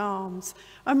loving arms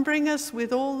and bring us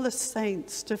with all the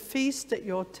saints to feast at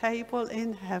your table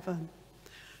in heaven.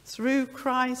 Through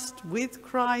Christ, with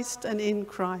Christ, and in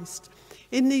Christ,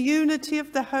 in the unity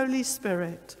of the Holy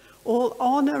Spirit, all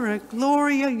honor and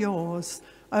glory are yours,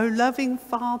 O loving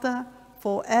Father,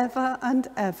 forever and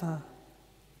ever.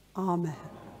 Amen.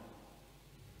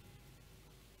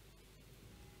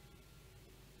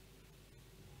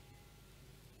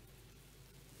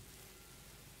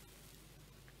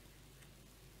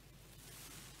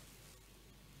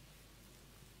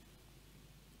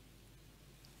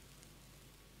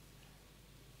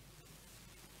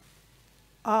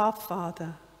 Our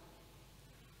Father,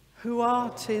 who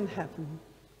art in heaven,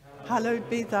 hallowed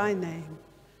be thy name.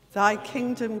 Thy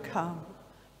kingdom come,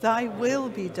 thy will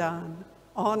be done,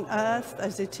 on earth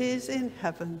as it is in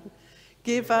heaven.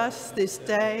 Give us this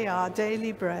day our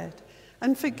daily bread,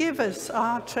 and forgive us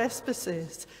our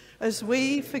trespasses, as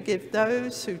we forgive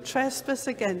those who trespass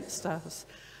against us.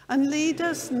 And lead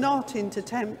us not into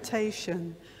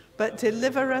temptation, but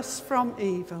deliver us from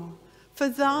evil. For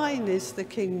thine is the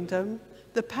kingdom,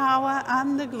 the power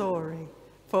and the glory,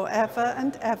 forever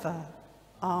and ever.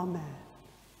 Amen.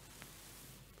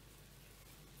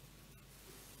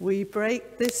 We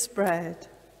break this bread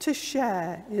to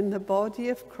share in the body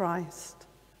of Christ.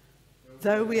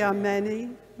 Though we are many,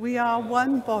 we are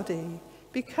one body,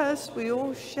 because we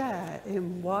all share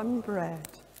in one bread.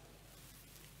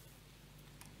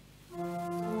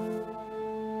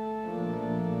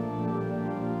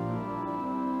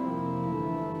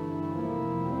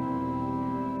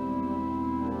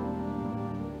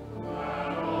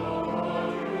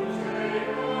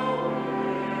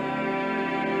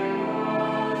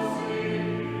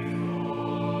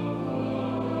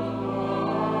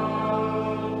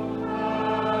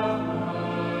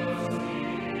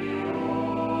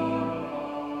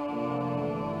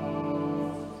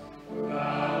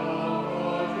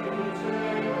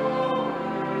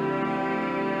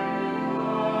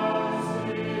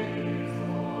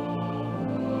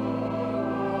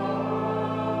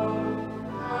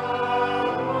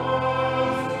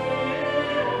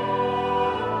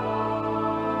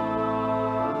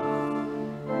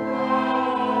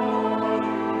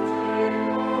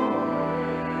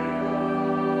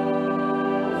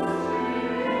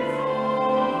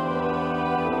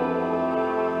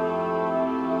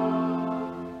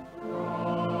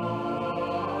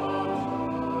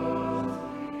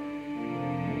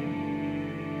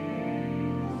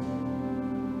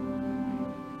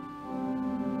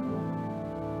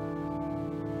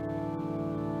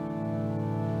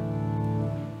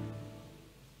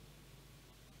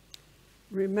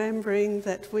 Remembering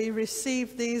that we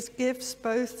receive these gifts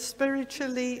both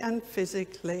spiritually and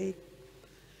physically,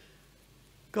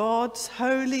 God's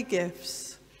holy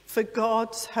gifts for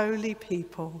God's holy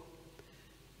people.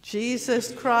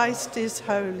 Jesus Christ is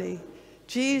holy.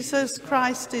 Jesus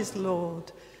Christ is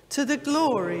Lord, to the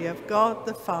glory of God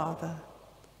the Father.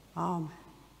 Amen.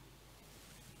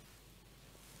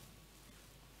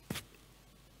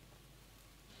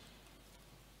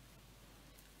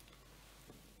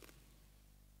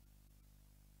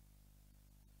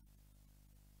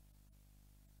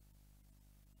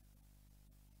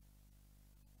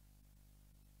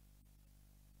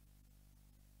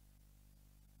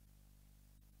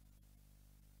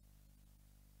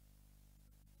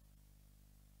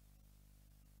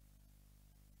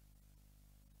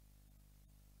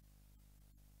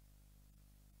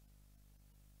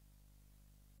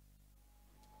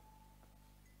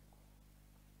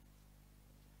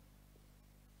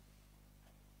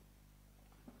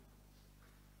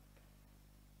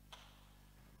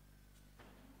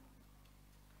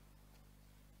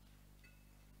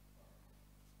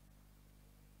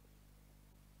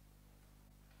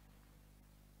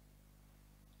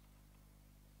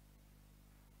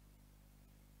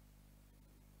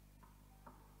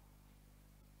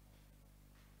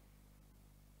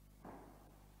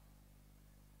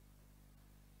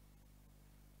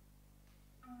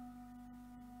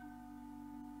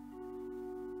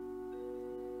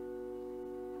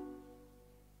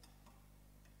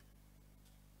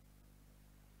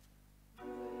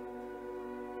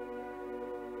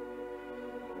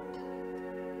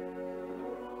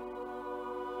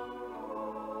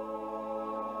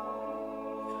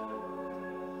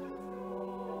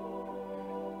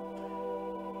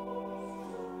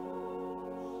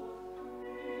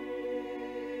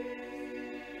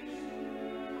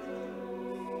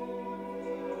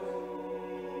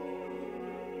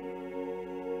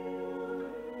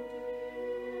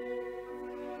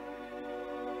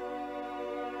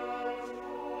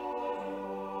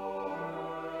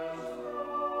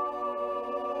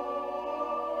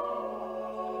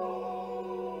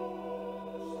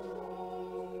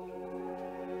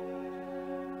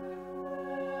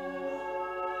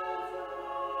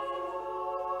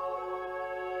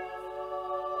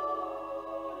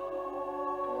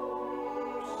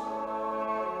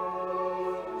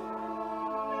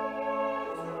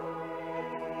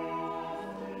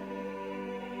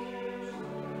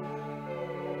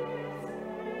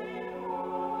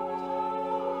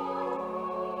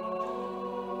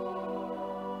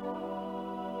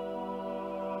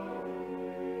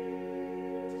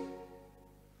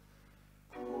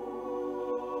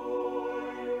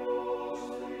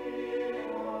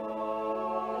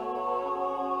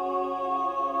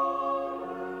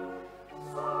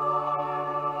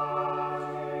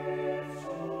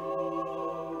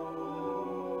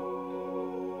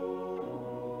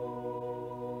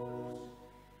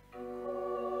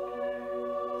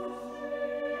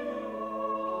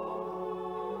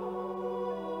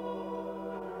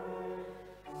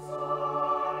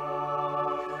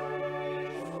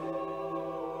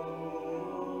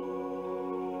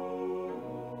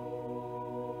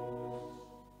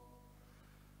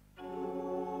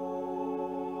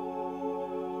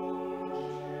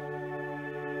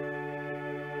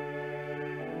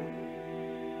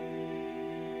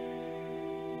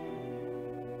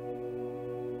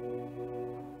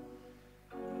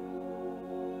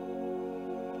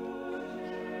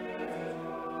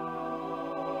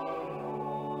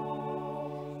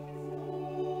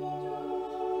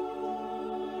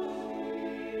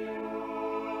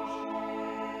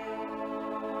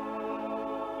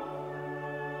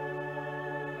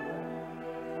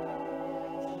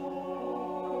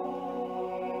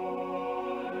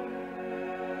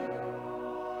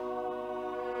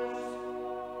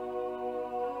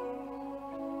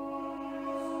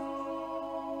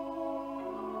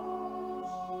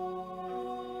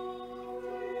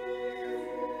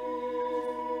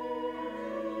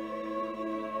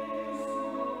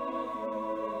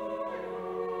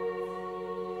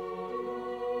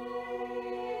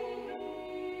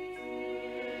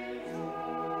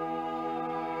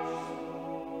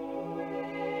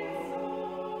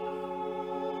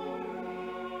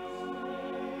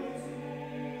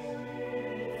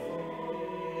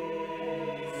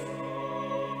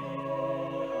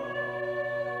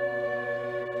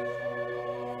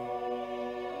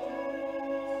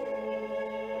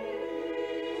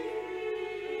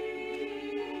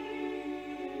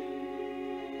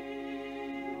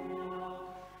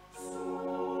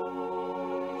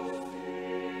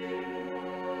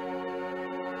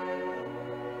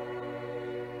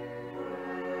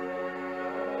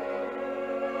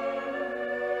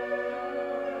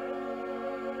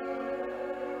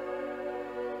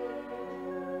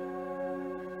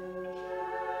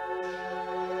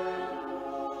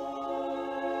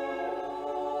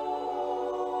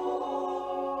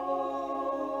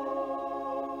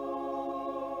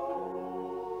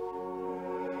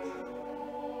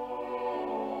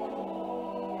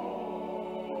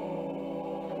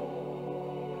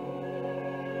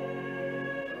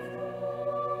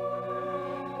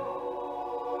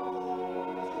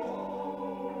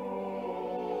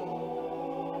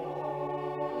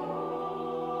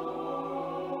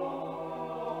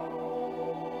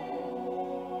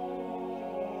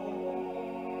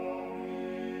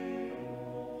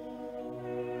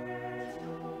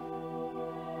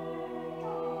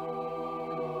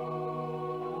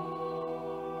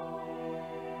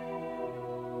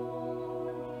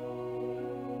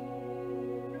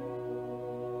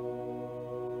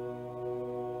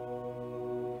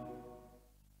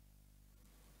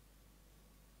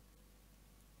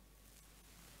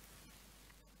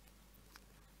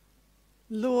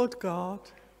 Lord God,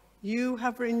 you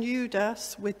have renewed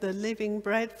us with the living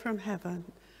bread from heaven.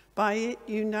 By it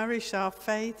you nourish our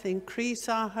faith, increase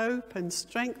our hope, and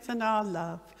strengthen our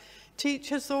love.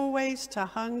 Teach us always to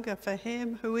hunger for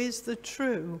him who is the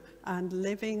true and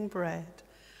living bread,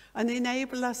 and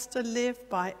enable us to live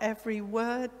by every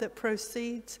word that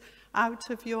proceeds out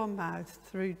of your mouth,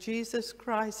 through Jesus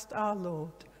Christ our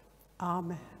Lord.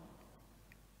 Amen.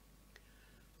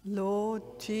 Lord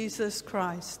Jesus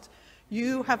Christ,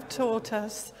 you have taught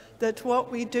us that what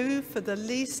we do for the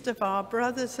least of our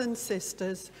brothers and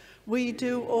sisters, we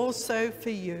do also for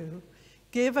you.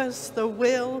 Give us the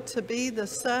will to be the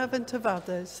servant of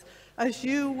others, as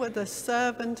you were the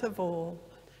servant of all,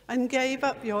 and gave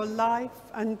up your life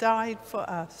and died for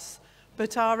us,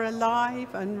 but are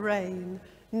alive and reign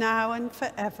now and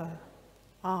forever.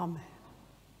 Amen.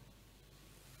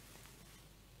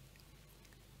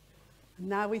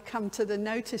 Now we come to the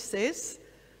notices,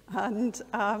 and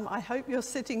I hope you're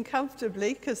sitting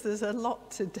comfortably because there's a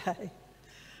lot today.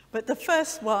 But the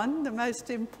first one, the most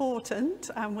important,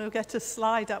 and we'll get a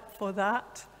slide up for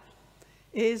that,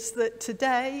 is that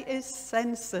today is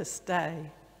Census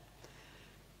Day.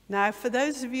 Now, for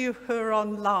those of you who are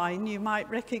online, you might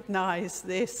recognize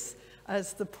this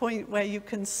as the point where you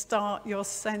can start your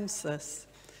census.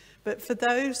 But for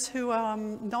those who are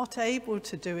not able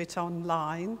to do it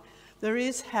online, there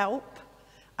is help,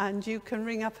 and you can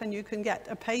ring up and you can get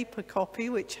a paper copy,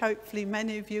 which hopefully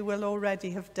many of you will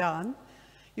already have done.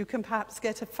 You can perhaps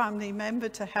get a family member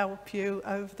to help you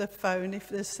over the phone if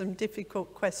there's some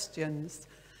difficult questions.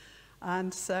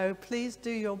 And so please do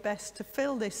your best to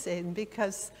fill this in,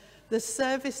 because the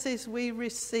services we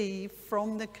receive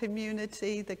from the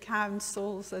community, the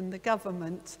councils and the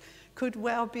government could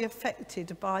well be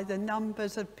affected by the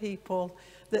numbers of people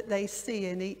that they see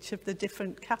in each of the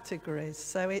different categories.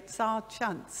 So it's our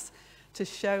chance to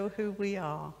show who we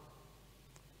are.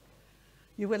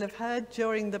 You will have heard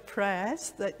during the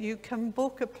prayers that you can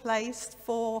book a place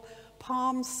for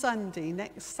Palm Sunday,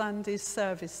 next Sunday's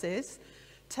services,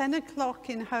 10 o'clock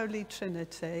in Holy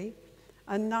Trinity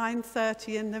and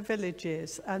 9:30 in the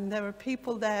villages. And there are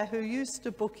people there who are used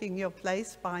to booking your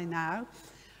place by now,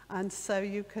 and so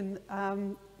you can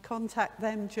contact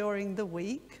them during the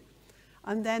week.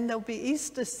 And then there'll be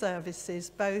Easter services,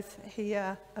 both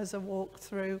here as a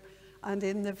walkthrough and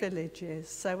in the villages.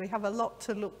 So we have a lot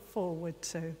to look forward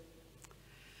to.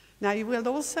 Now, you will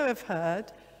also have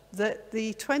heard that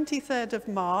the 23rd of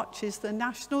March is the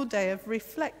National Day of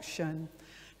Reflection.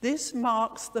 This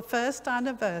marks the first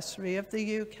anniversary of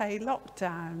the UK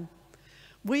lockdown.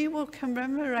 We will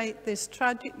commemorate this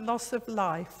tragic loss of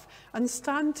life and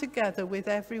stand together with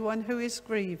everyone who is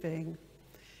grieving.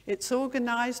 It's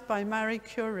organised by Marie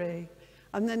Curie,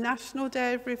 and the National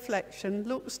Day of Reflection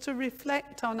looks to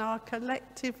reflect on our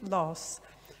collective loss,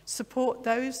 support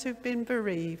those who've been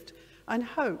bereaved, and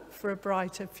hope for a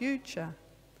brighter future.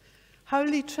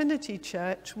 Holy Trinity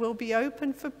Church will be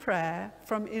open for prayer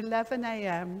from 11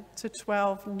 a.m. to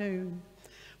 12 noon,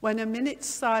 when a minute's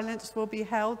silence will be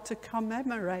held to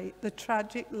commemorate the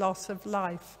tragic loss of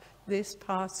life this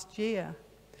past year.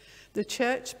 The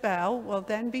church bell will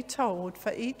then be tolled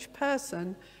for each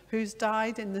person who's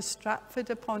died in the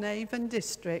Stratford-upon-Avon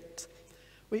district,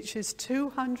 which is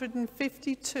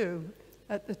 252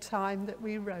 at the time that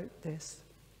we wrote this.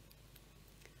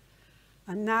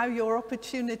 And now your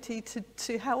opportunity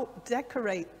to help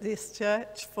decorate this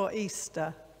church for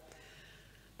Easter.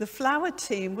 The flower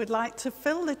team would like to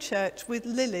fill the church with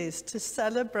lilies to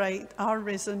celebrate our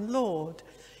risen Lord.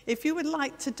 If you would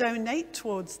like to donate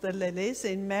towards the lilies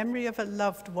in memory of a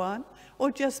loved one,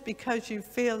 or just because you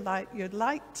feel like you'd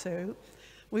like to,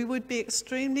 we would be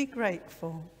extremely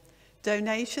grateful.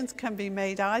 Donations can be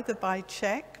made either by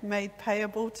cheque, made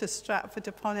payable to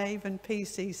Stratford-upon-Avon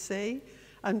PCC,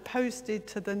 and posted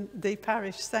to the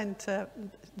Parish Centre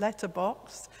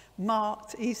letterbox,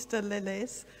 marked Easter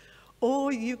Lilies,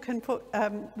 or you can put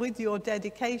with your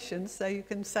dedication, so you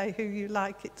can say who you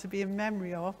like it to be in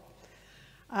memory of.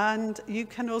 And you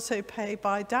can also pay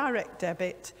by direct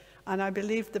debit, and I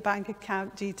believe the bank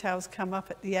account details come up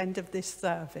at the end of this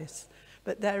service,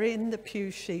 but they're in the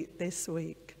pew sheet this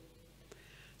week.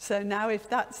 So now, if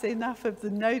that's enough of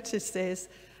the notices,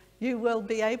 you will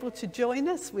be able to join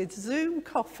us with Zoom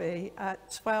coffee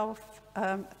at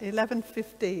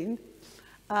 11:15,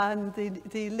 and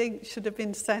the link should have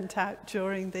been sent out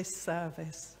during this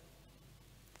service.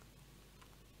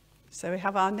 So we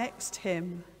have our next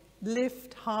hymn,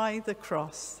 Lift High the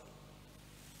Cross.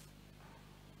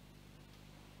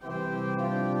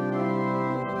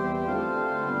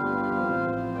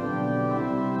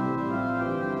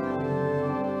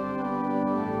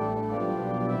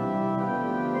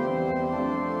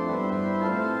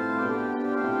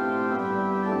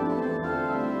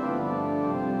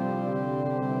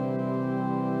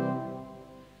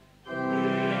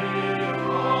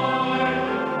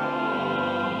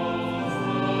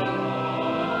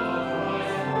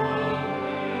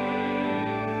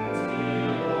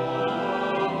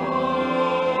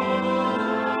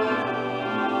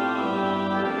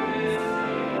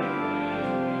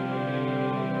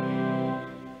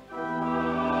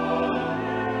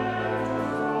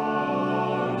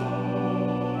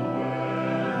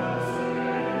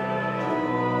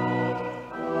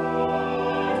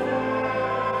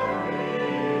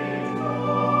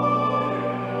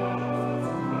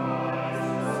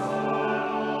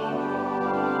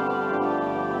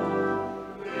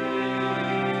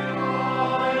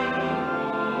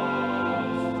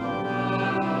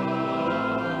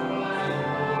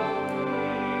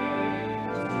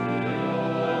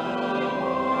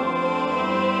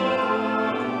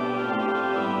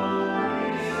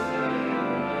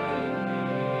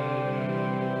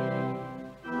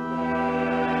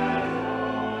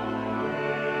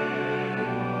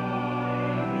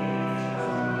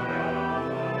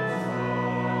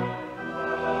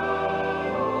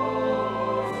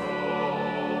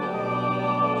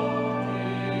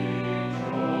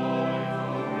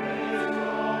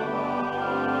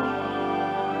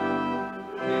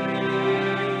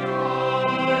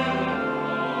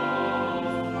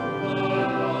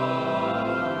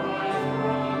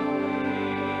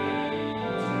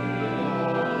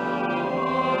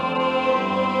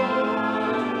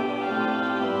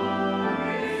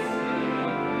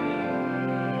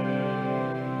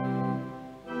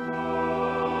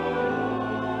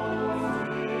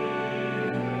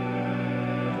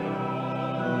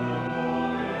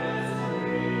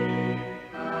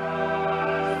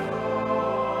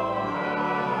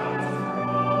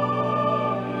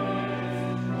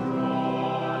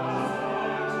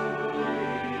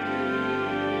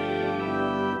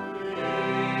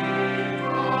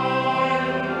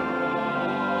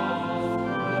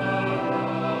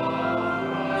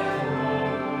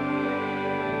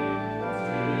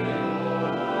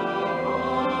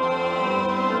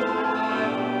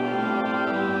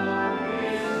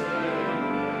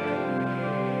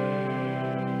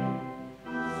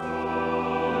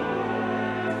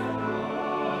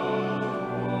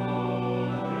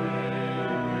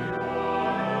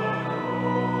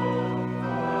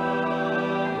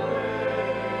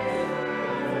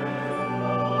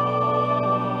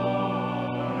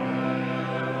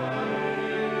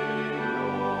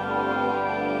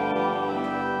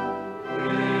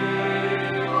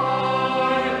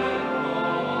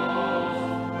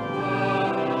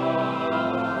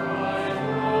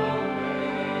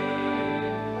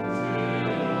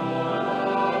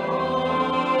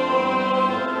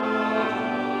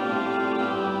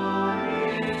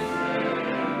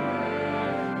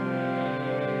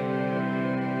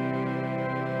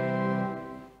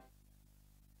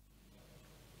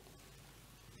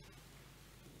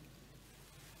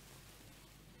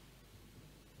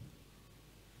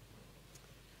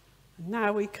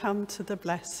 Now we come to the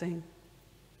blessing.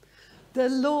 The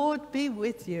Lord be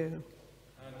with you.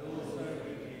 And also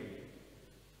with you.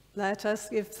 Let us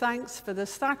give thanks for the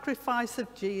sacrifice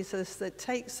of Jesus that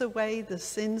takes away the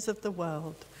sins of the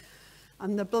world.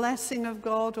 And the blessing of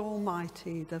God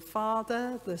Almighty, the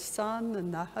Father, the Son,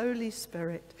 and the Holy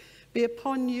Spirit, be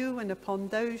upon you and upon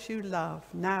those you love,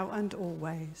 now and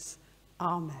always.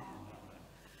 Amen.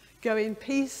 Go in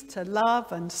peace to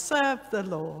love and serve the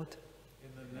Lord.